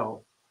 belief, and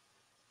know.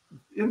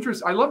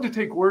 Interest. I love to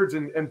take words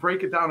and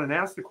break it down and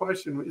ask the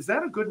question, is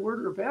that a good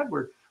word or a bad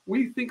word?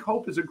 We think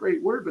hope is a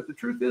great word, but the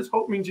truth is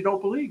hope means you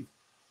don't believe.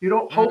 You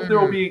don't hope there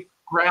will be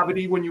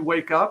gravity when you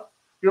wake up.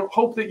 You don't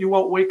hope that you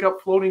won't wake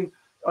up floating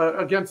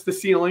against the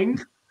ceiling.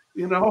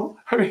 I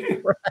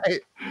mean, right.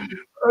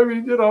 I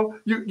mean,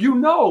 you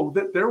know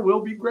that there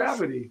will be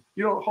gravity.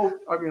 You don't hope.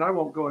 I mean, I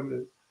won't go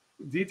into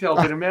details,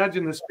 but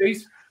imagine the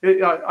space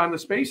on the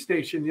space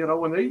station.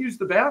 When they use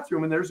the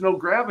bathroom and there's no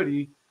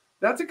gravity,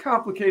 that's a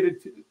complicated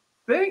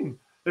thing.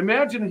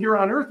 Imagine here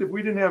on Earth if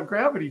we didn't have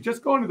gravity.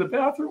 Just going to the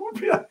bathroom would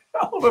be a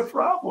hell of a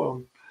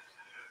problem.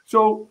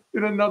 So,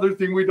 and another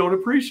thing we don't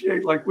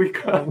appreciate, like we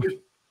can.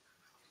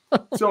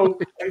 So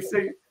I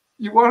say,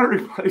 you want to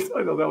replace?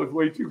 I know that was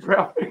way too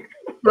graphic.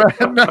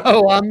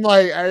 No, I'm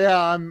like,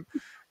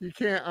 you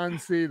can't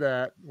unsee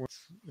that.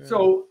 Yeah.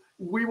 So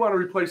we want to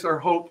replace our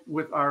hope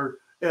with our,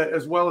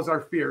 as well as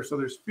our fear. So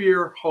there's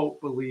fear, hope,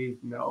 believe,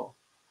 know.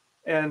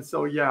 And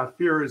so,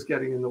 fear is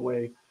getting in the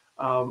way.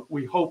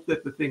 We hope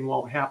that the thing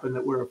won't happen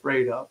that we're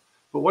afraid of.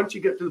 But once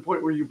you get to the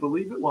point where you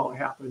believe it won't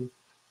happen,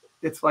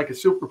 it's like a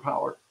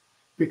superpower,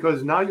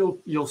 because now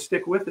you'll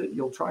stick with it.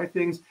 You'll try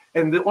things.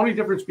 And the only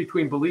difference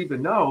between believe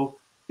and know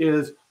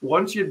is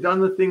once you've done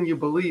the thing you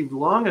believe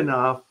long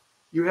enough,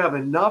 you have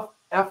enough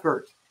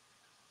effort.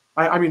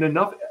 I mean,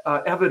 enough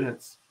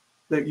evidence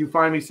that you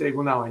finally say,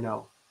 well, now I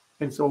know.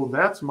 And so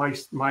that's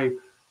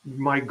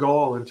my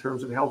goal in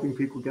terms of helping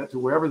people get to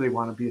wherever they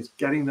want to be, is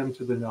getting them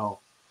to the know.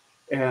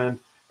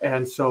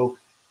 And so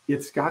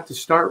it's got to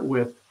start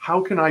with,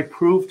 how can I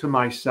prove to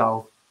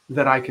myself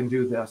that I can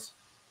do this?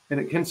 And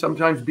it can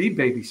sometimes be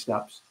baby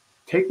steps.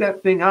 Take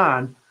that thing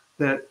on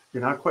that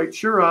you're not quite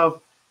sure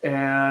of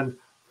and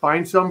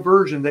find some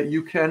version that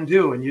you can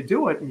do. And you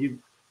do it and you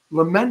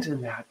lament in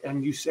that.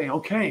 And you say,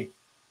 okay,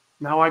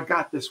 now I've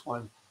got this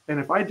one. And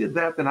if I did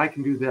that, then I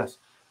can do this.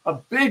 A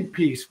big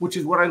piece, which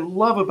is what I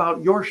love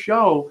about your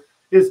show,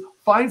 is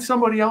find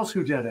somebody else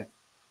who did it.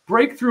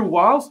 Break through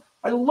walls.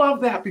 I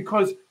love that,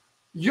 because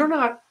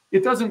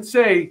it doesn't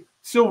say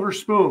silver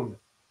spoon.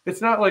 It's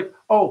not like,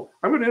 oh,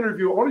 I'm going to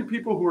interview only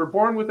people who were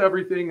born with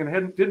everything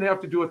and didn't have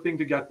to do a thing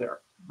to get there.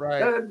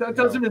 Right. That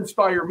doesn't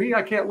inspire me.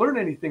 I can't learn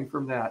anything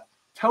from that.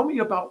 Tell me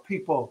about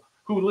people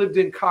who lived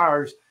in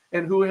cars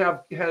and who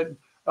have had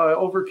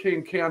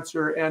overcame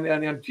cancer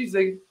and geez,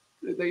 they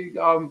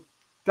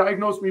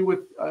diagnosed me with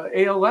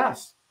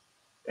ALS,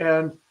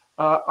 and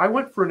I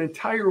went for an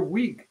entire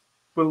week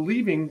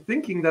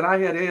thinking that I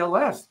had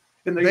ALS,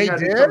 and they had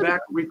to come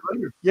back a week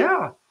later.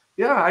 Yeah,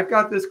 I've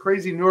got this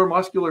crazy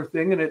neuromuscular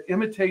thing, and it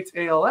imitates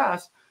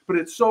ALS, but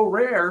it's so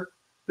rare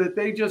that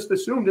they just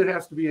assumed it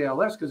has to be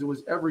ALS because it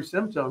was every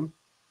symptom.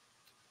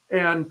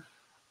 And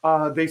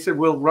they said,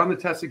 we'll run the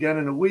test again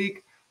in a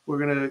week. We're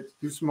going to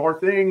do some more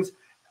things.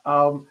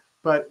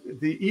 But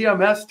the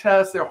EMS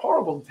tests, they're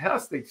horrible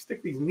tests. They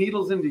stick these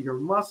needles into your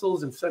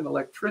muscles and send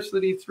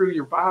electricity through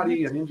your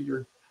body and into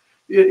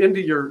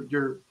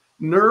your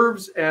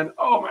nerves. And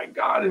oh my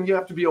God, and you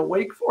have to be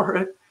awake for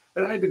it.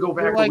 And I had to go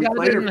back a week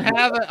later.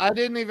 I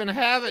didn't even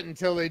have it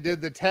until they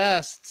did the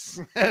tests.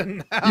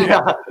 And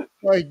now,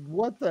 like,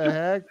 what the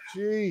heck?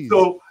 Jeez.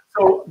 So,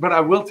 but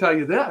I will tell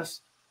you this.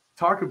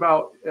 Talk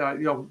about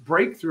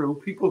breakthrough,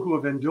 people who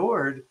have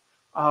endured.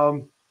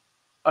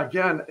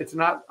 Again, it's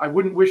not, I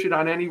wouldn't wish it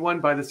on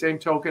anyone. By the same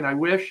token, I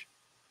wish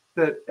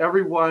that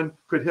everyone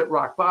could hit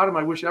rock bottom.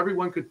 I wish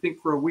everyone could think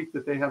for a week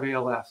that they have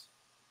ALS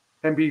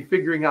and be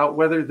figuring out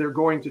whether they're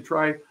going to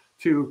try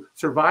to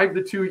survive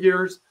the 2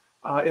 years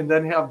and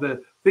then have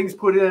the things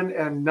put in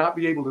and not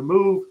be able to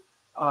move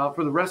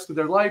for the rest of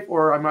their life,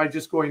 or am I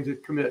just going to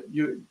commit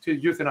to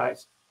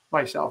euthanize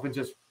myself and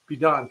just be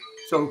done?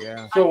 So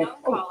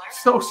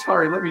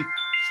sorry. Let me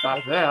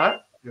stop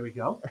that. There we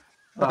go.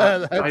 I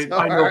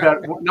know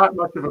that not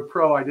much of a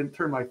pro. I didn't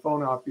turn my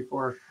phone off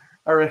before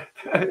our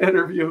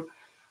interview.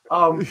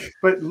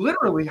 But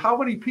literally, how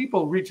many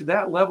people reach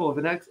that level of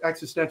an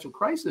existential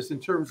crisis in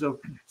terms of,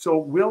 so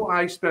will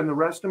I spend the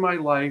rest of my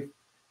life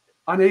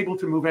unable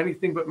to move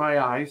anything but my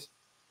eyes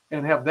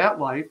and have that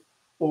life,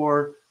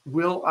 or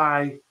will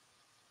I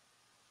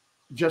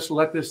just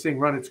let this thing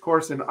run its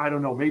course? And I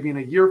don't know, maybe in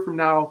a year from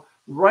now,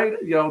 right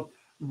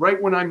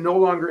when I'm no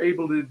longer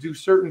able to do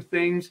certain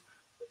things,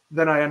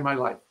 then I end my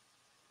life.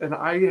 And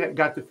I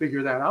got to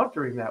figure that out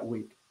during that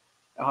week.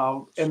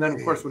 And then,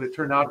 of course, when it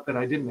turned out that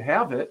I didn't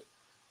have it,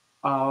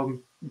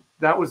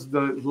 that was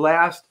the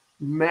last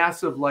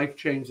massive life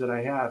change that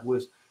I had.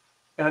 Was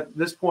at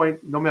this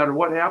point, no matter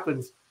what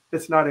happens,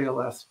 it's not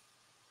ALS.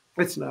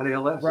 It's not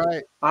ALS.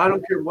 Right. I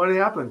don't care what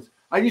happens.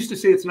 I used to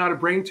say it's not a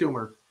brain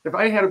tumor. If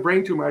I had a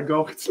brain tumor, I'd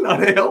go, it's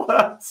not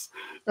ALS.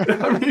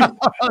 I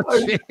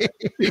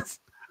mean,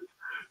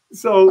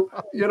 so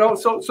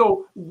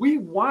we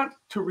want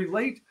to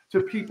relate to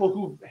people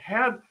who've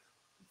had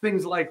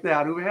things like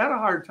that, who've had a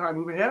hard time,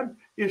 who've had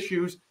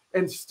issues,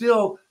 and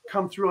still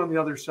come through on the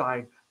other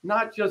side.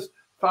 Not just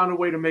found a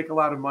way to make a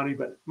lot of money,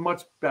 but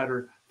much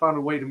better, found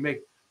a way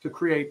to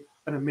create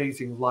an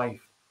amazing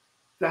life.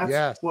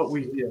 That's what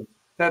we did.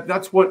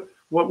 That's what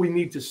we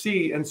need to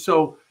see. And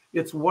so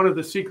it's one of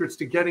the secrets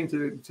to getting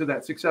to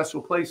that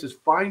successful place is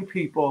find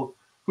people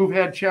who've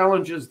had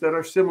challenges that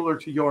are similar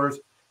to yours,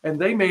 and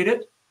they made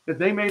it. If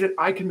they made it,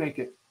 I can make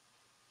it.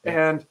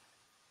 And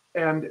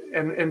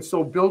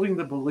so building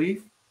the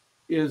belief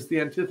is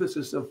the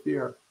antithesis of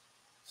fear.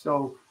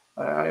 So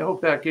I hope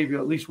that gave you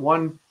at least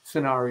one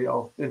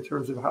scenario in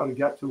terms of how to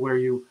get to where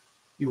you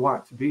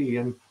want to be.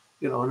 And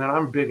and then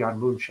I'm big on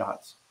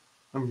moonshots.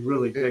 I'm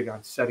really big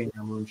on setting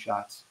your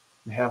moonshots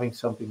and having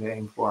something to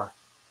aim for,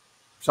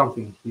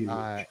 something huge.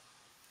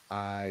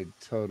 I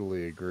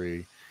totally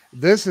agree.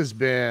 This has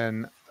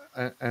been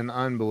an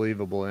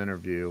unbelievable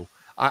interview.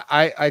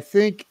 I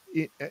think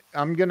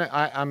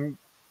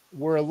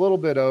we're a little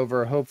bit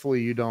over.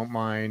 Hopefully you don't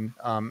mind.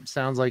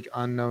 Sounds like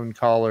unknown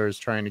caller is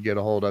trying to get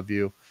a hold of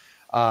you.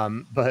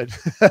 But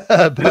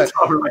that's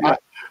all right.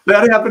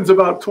 That happens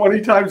about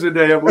 20 times a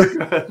day.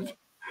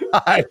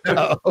 I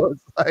know.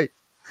 It's like,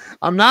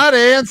 I'm not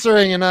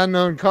answering an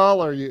unknown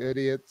caller, you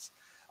idiots.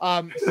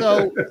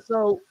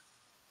 So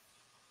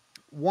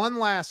one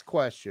last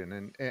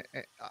question, and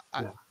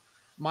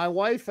my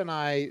wife and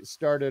I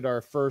started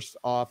our first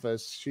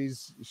office.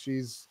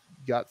 She's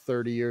got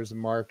 30 years of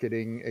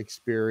marketing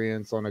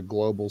experience on a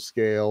global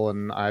scale,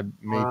 and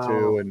me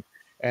too.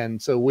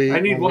 And so I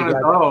need one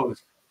of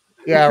those.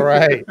 Yeah,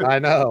 right. I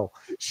know.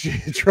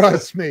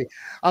 Trust me.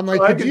 I'm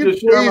like, could you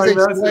please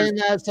explain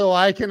that so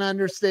I can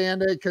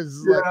understand it?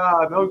 Because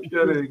no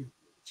kidding.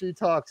 She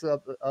talks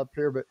up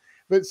here,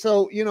 but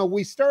so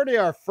we started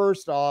our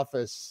first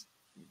office,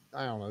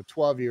 I don't know,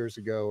 12 years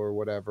ago or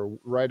whatever,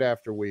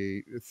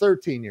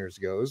 13 years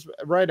ago. It was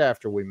right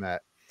after we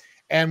met.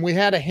 And we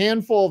had a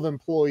handful of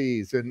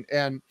employees.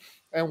 And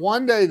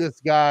one day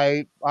this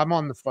guy, I'm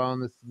on the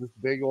phone, this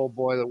big old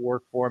boy that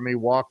worked for me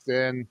walks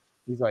in.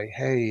 He's like,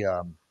 hey,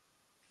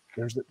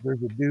 there's a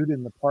dude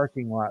in the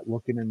parking lot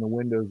looking in the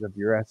windows of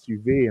your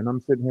SUV. And I'm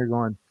sitting here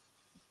going,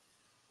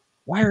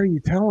 why are you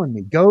telling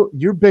me?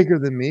 You're bigger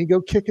than me.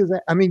 Go kick his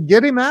ass. I mean,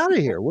 get him out of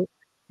here. What?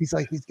 He's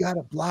like, he's got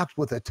it blocked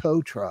with a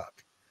tow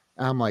truck.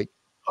 And I'm like,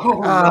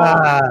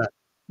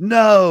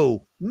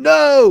 no,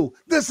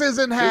 this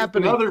isn't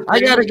happening.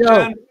 I gotta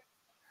go.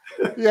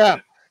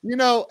 Yeah. you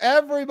know,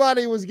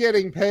 everybody was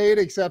getting paid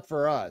except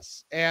for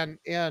us. And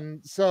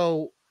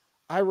so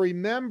I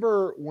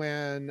remember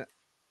when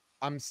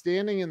I'm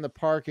standing in the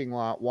parking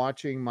lot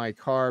watching my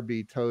car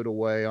be towed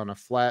away on a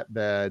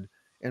flatbed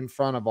in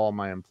front of all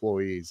my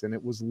employees. And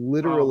it was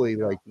literally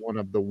like one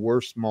of the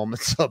worst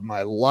moments of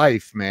my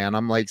life, man.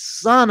 I'm like,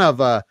 son of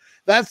a,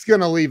 that's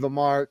going to leave a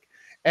mark.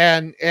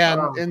 And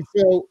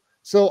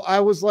so I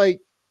was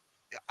like,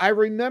 I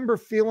remember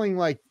feeling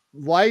like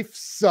life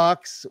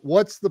sucks.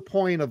 What's the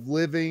point of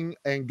living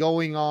and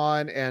going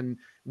on? And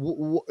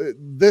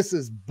this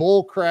is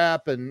bull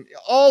crap and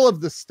all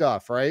of the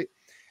stuff. Right.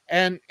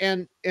 And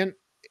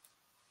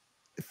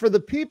for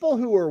the people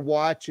who are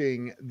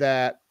watching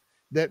that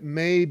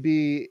may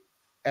be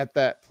at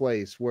that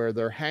place where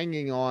they're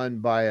hanging on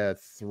by a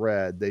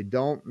thread, they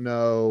don't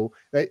know,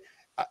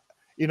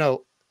 you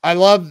know, I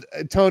love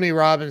Tony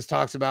Robbins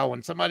talks about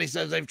when somebody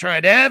says they've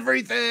tried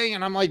everything,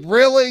 and I'm like,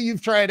 really,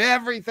 you've tried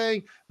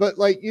everything? But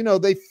like, you know,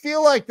 they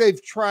feel like they've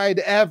tried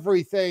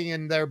everything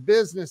and their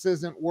business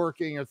isn't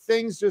working or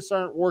things just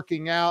aren't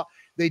working out.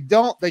 They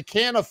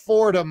can't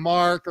afford a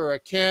Mark or a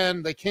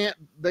Ken. They can't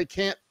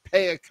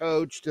pay a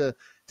coach to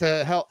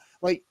help.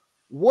 Like,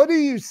 what do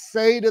you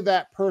say to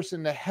that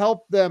person to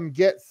help them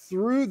get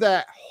through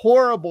that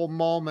horrible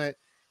moment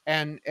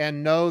and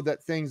know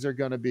that things are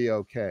going to be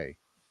okay?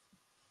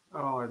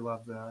 Oh, I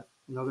love that.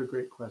 Another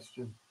great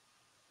question.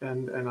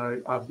 And I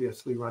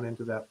obviously run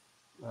into that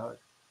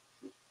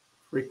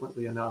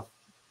frequently enough.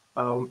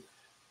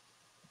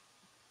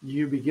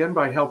 You begin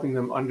by helping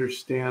them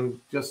understand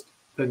just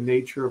the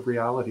nature of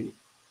reality,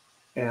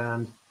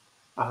 and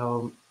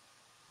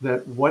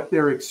that what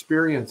they're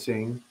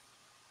experiencing,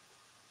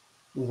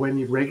 when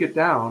you break it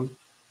down,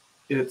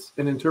 it's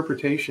an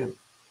interpretation.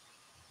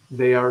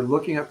 They are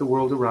looking at the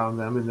world around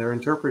them and they're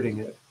interpreting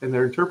it. And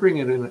they're interpreting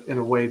it in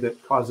a way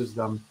that causes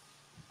them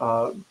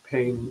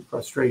pain,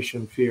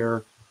 frustration,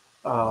 fear,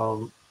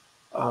 whatever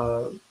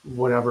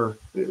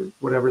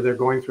they're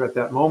going through at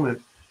that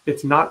moment.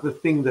 It's not the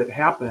thing that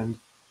happened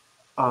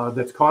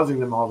that's causing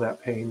them all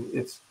that pain.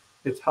 It's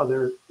how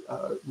they're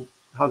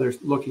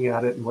looking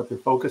at it and what they're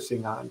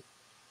focusing on.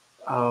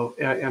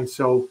 And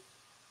so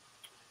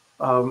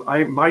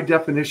my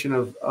definition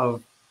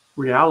of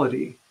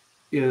reality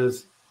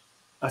is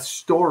a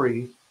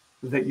story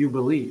that you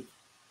believe.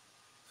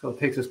 So it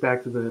takes us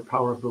back to the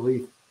power of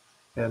belief.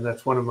 And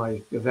that's one of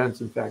my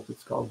events. In fact,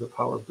 it's called the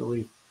power of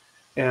belief.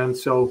 And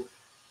so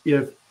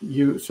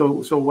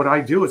so what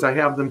I do is I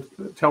have them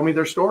tell me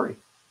their story.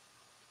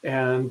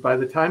 And by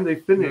the time they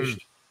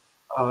finished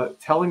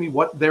telling me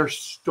what their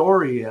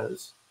story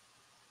is,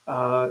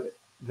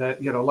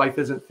 that, you know, life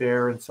isn't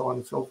fair and so on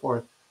and so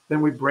forth,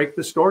 then we break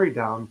the story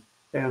down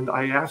and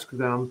I ask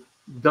them,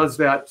 does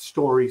that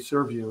story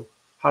serve you?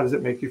 How does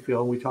it make you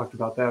feel? And we talked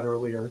about that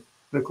earlier.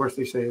 And of course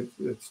they say,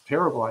 it's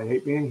terrible. I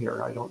hate being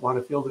here. I don't want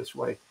to feel this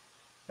way.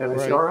 And I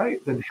say, all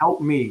right, then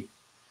help me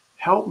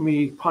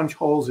punch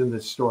holes in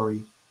this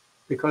story,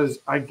 because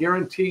I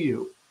guarantee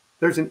you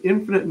there's an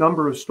infinite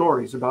number of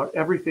stories about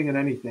everything and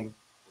anything.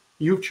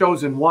 You've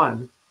chosen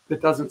one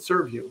that doesn't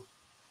serve you.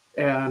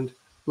 And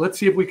let's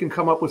see if we can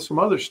come up with some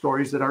other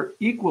stories that are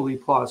equally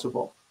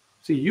plausible.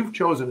 See, you've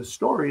chosen a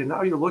story and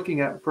now you're looking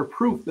at for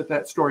proof that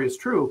that story is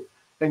true.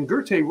 And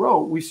Goethe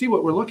wrote, we see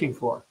what we're looking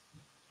for.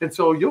 And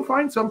so you'll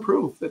find some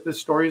proof that this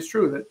story is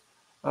true,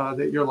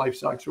 that your life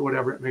sucks or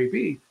whatever it may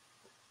be.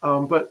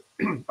 But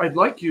I'd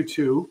like you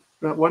to,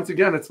 once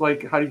again, it's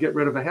like, how do you get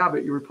rid of a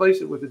habit? You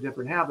replace it with a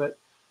different habit.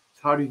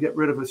 So how do you get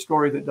rid of a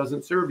story that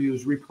doesn't serve you?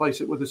 Is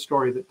replace it with a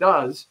story that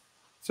does.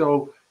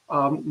 So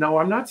now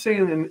I'm not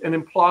saying an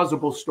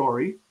implausible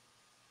story.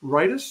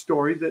 Write a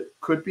story that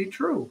could be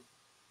true.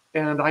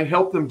 And I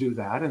help them do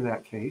that in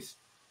that case.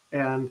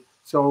 And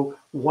so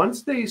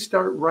once they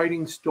start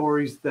writing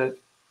stories that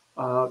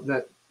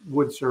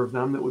would serve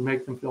them, that would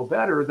make them feel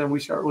better, then we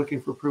start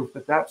looking for proof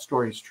that that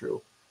story is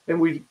true. And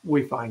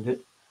we find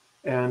it.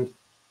 And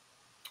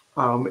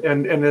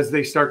as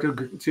they start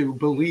to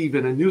believe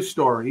in a new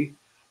story,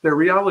 their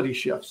reality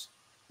shifts.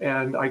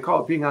 And I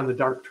call it being on the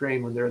dark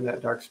train when they're in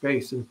that dark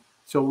space. And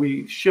so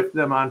we shift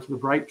them onto the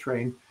bright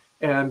train.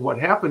 And what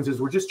happens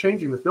is we're just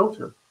changing the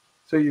filter.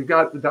 So you've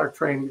got the dark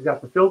train, you've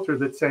got the filter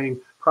that's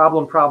saying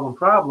problem, problem,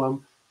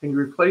 problem, and you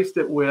replaced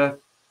it with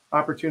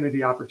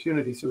opportunity,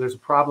 opportunity. So there's a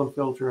problem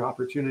filter,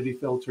 opportunity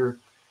filter.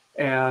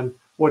 And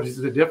what is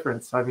the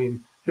difference? I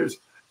mean, there's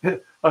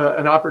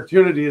an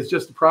opportunity is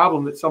just a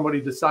problem that somebody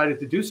decided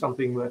to do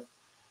something with,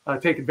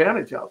 take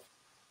advantage of,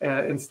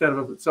 instead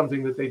of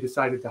something that they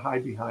decided to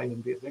hide behind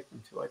and be a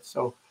victim to it.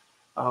 So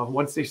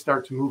once they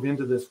start to move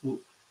into this, and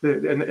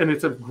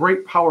it's a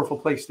great, powerful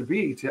place to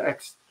be, to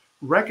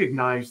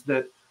recognize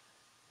that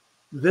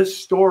this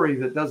story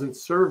that doesn't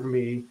serve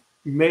me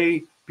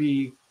may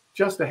be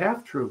just a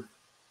half-truth.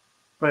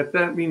 But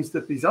that means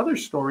that these other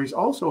stories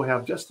also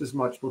have just as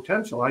much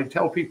potential. I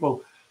tell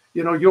people,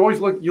 you know, you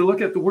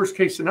look at the worst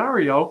case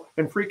scenario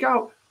and freak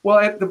out. Well,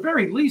 at the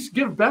very least,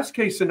 give best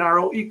case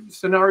scenario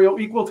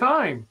equal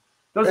time.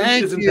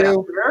 Isn't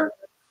that fair?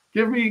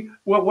 Give me,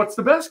 well, what's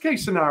the best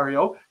case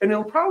scenario? And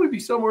it'll probably be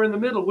somewhere in the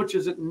middle, which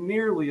isn't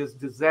nearly as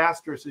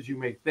disastrous as you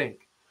may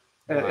think.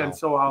 Wow. And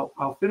so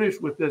I'll finish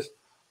with this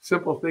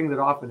simple thing that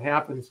often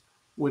happens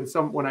when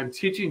I'm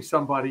teaching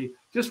somebody.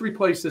 Just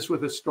replace this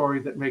with a story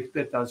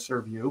that does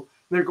serve you.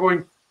 And they're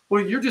going,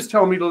 well, you're just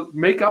telling me to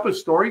make up a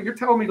story. You're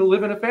telling me to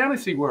live in a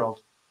fantasy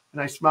world.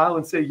 And I smile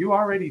and say, you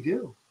already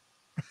do.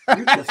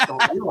 You just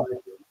don't realize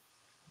it.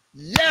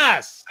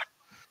 Yes.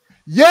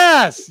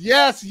 Yes,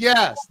 yes,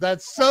 yes.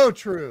 That's so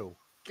true.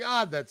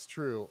 God, that's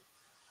true.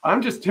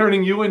 I'm just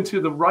turning you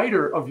into the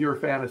writer of your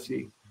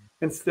fantasy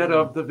instead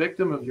of the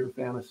victim of your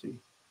fantasy.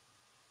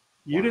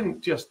 You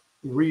didn't just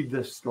read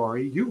this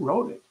story. You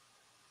wrote it.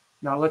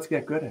 Now let's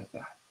get good at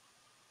that.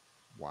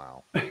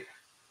 Wow.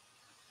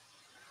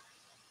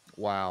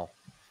 Wow.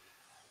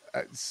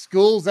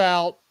 School's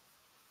out.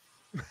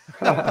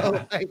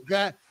 Like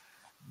that.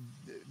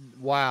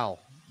 Wow.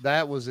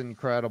 That was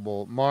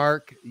incredible.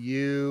 Mark,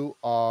 you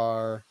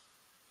are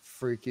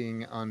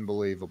freaking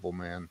unbelievable,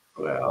 man.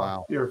 Well,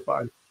 wow. You're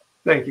fine.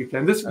 Thank you,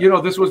 Ken. This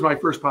was my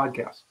first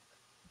podcast.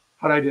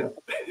 How'd I do?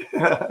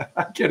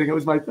 I'm kidding. It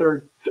was my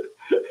third.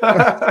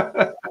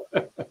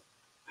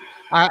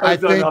 I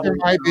think there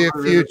might be a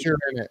future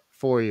in it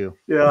for you.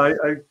 Yeah,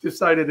 I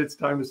decided it's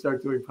time to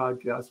start doing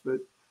podcasts, but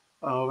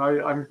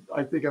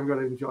I think I'm going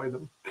to enjoy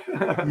them.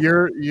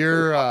 You're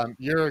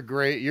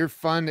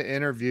fun to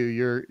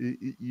interview.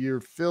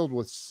 You're filled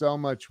with so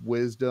much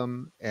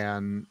wisdom,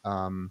 and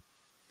I'm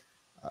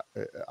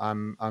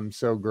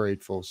so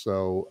grateful.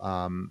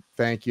 So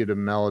thank you to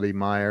Melody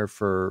Meyer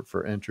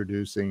for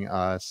introducing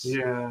us.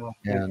 Yeah,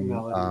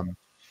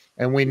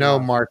 and we know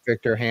Mark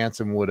Victor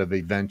Hansen would have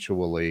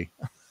eventually.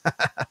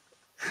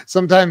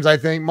 Sometimes I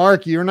think,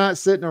 Mark, you're not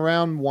sitting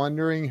around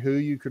wondering who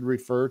you could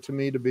refer to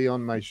me to be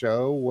on my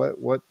show.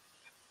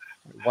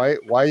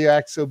 Why you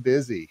act so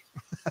busy?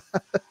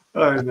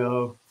 I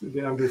know. It's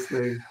the damnedest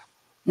thing.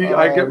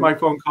 I get my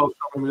phone calls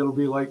from him. It'll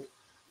be like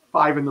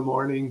 5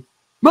 a.m.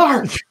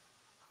 Mark,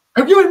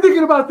 have you been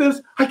thinking about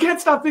this? I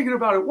can't stop thinking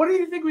about it. What do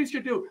you think we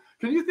should do?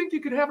 Can you think you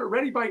could have it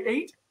ready by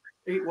 8?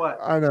 8 what?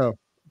 I know.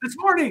 This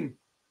morning.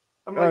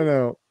 I'm like, I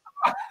know.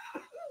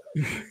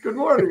 Good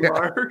morning,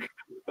 Mark.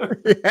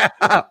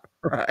 Yeah,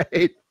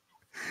 right.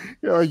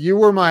 You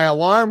were my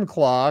alarm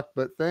clock,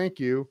 but thank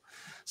you.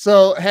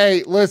 So,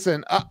 hey,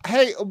 listen,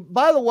 hey,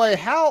 by the way,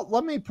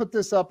 let me put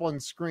this up on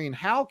screen.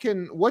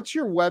 What's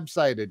your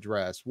website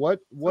address? Where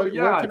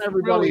can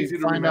everybody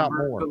find out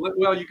more?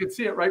 Well, you can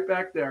see it right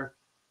back there.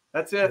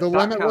 That's it.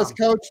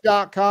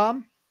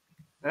 TheLimitlessCoach.com.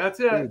 That's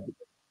it.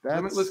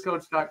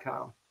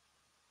 LimitlessCoach.com.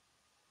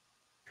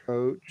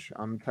 Coach,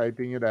 I'm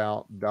typing it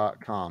out,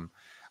 .com.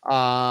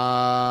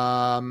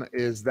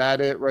 Is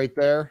that it right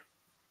there?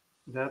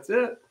 That's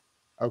it.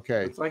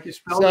 Okay. It's like you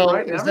spelled it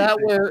right. Is that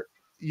where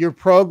your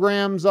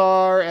programs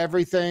are,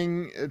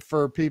 everything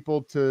for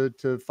people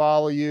to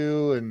follow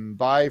you and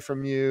buy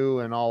from you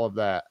and all of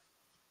that?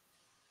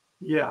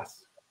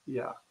 Yes.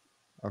 Yeah.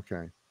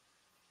 Okay.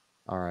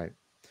 All right.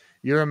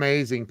 You're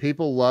amazing.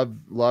 People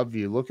love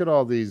you. Look at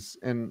all these,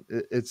 and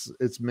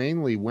it's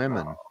mainly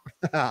women. Oh.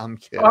 I'm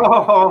kidding.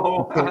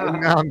 Oh.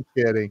 I'm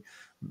kidding.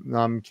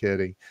 I'm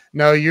kidding.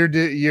 No,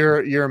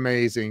 you're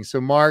amazing.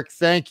 So Mark,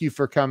 thank you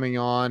for coming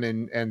on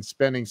and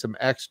spending some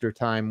extra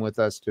time with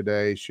us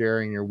today,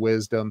 sharing your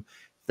wisdom.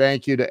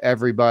 Thank you to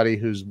everybody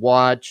who's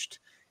watched.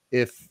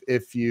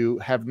 If you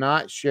have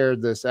not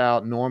shared this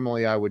out,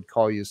 normally I would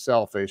call you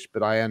selfish,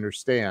 but I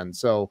understand.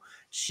 So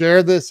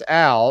share this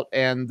out,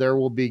 and there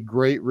will be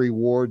great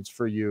rewards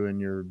for you in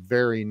your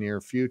very near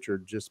future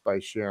just by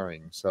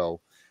sharing. So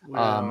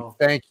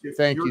thank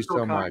you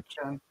so much.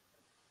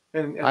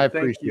 And I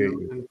thank appreciate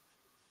you.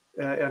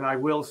 And I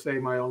will say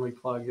my only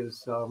plug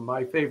is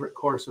my favorite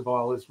course of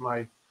all is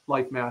my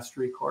Life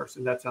Mastery course,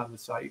 and that's on the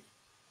site.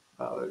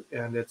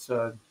 And it's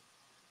a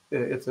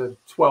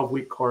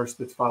 12-week course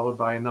that's followed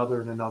by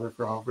another and another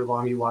for however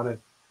long you want to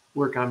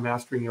work on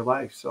mastering your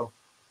life. So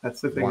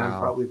that's the thing I'm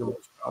probably the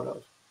most proud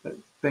of. But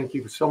thank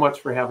you so much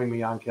for having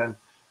me on, Ken.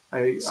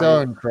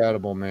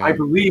 Incredible, man. I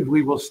believe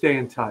we will stay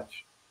in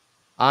touch.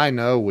 I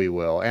know we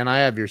will. And I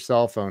have your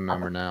cell phone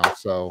number now,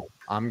 so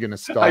I'm going to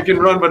stop. I can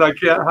run, but I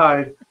can't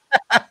hide.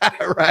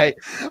 Right.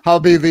 I'll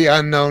be the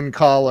unknown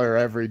caller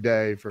every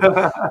day.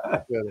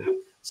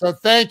 So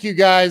thank you,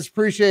 guys.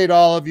 Appreciate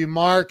all of you.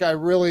 Mark, I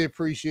really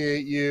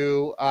appreciate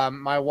you.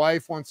 My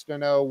wife wants to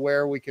know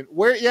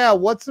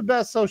what's the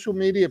best social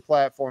media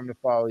platform to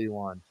follow you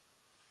on?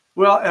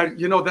 Well,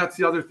 that's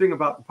the other thing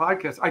about the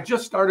podcast. I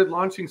just started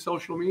launching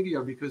social media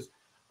because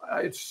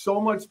it's so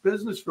much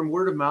business from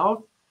word of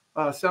mouth,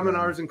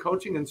 seminars and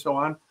coaching and so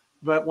on.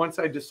 But once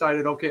I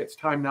decided, okay, it's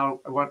time now,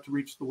 I want to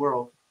reach the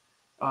world.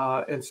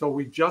 And so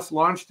we just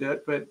launched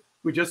it, but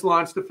we just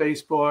launched a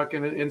Facebook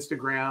and an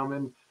Instagram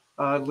and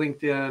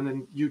LinkedIn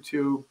and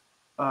YouTube.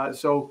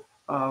 So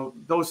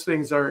those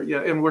things are,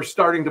 and we're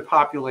starting to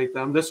populate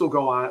them. This will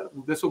go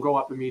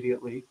up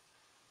immediately.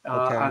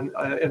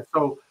 And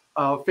so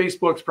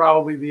Facebook's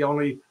probably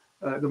the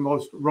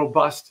most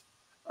robust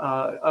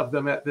of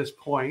them at this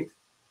point.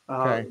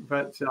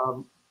 But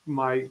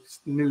my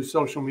new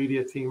social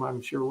media team,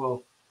 I'm sure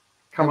will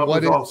come And up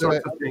with all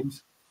sorts of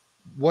things.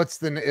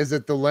 Is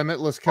it the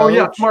Limitless Coach? Oh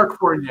yeah, Mark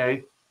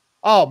Fournier.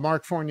 Oh,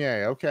 Mark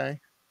Fournier. Okay.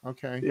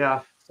 Okay.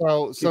 Yeah.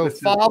 So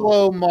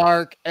follow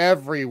Mark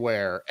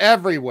everywhere.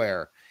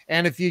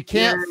 And if you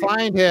can't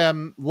find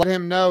him, let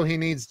him know he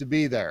needs to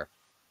be there.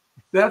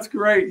 That's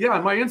great.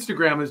 Yeah, my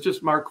Instagram is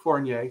just Mark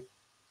Fournier.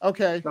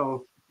 Okay.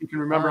 So you can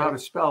remember how to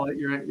spell it.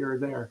 You're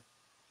there.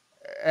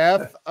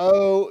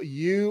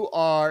 Fournier.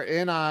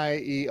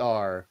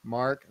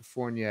 Mark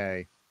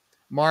Fournier.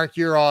 Mark,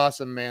 you're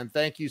awesome, man.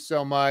 Thank you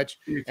so much.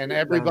 And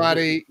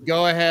everybody,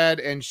 go ahead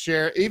and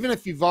share. Even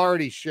if you've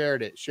already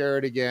shared it, share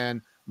it again.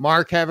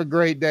 Mark, have a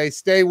great day.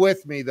 Stay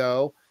with me,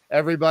 though.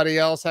 Everybody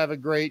else have a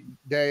great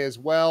day as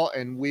well,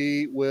 and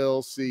we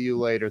will see you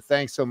later.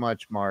 Thanks so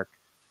much, Mark.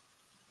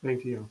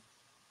 Thank you.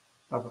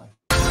 Bye-bye.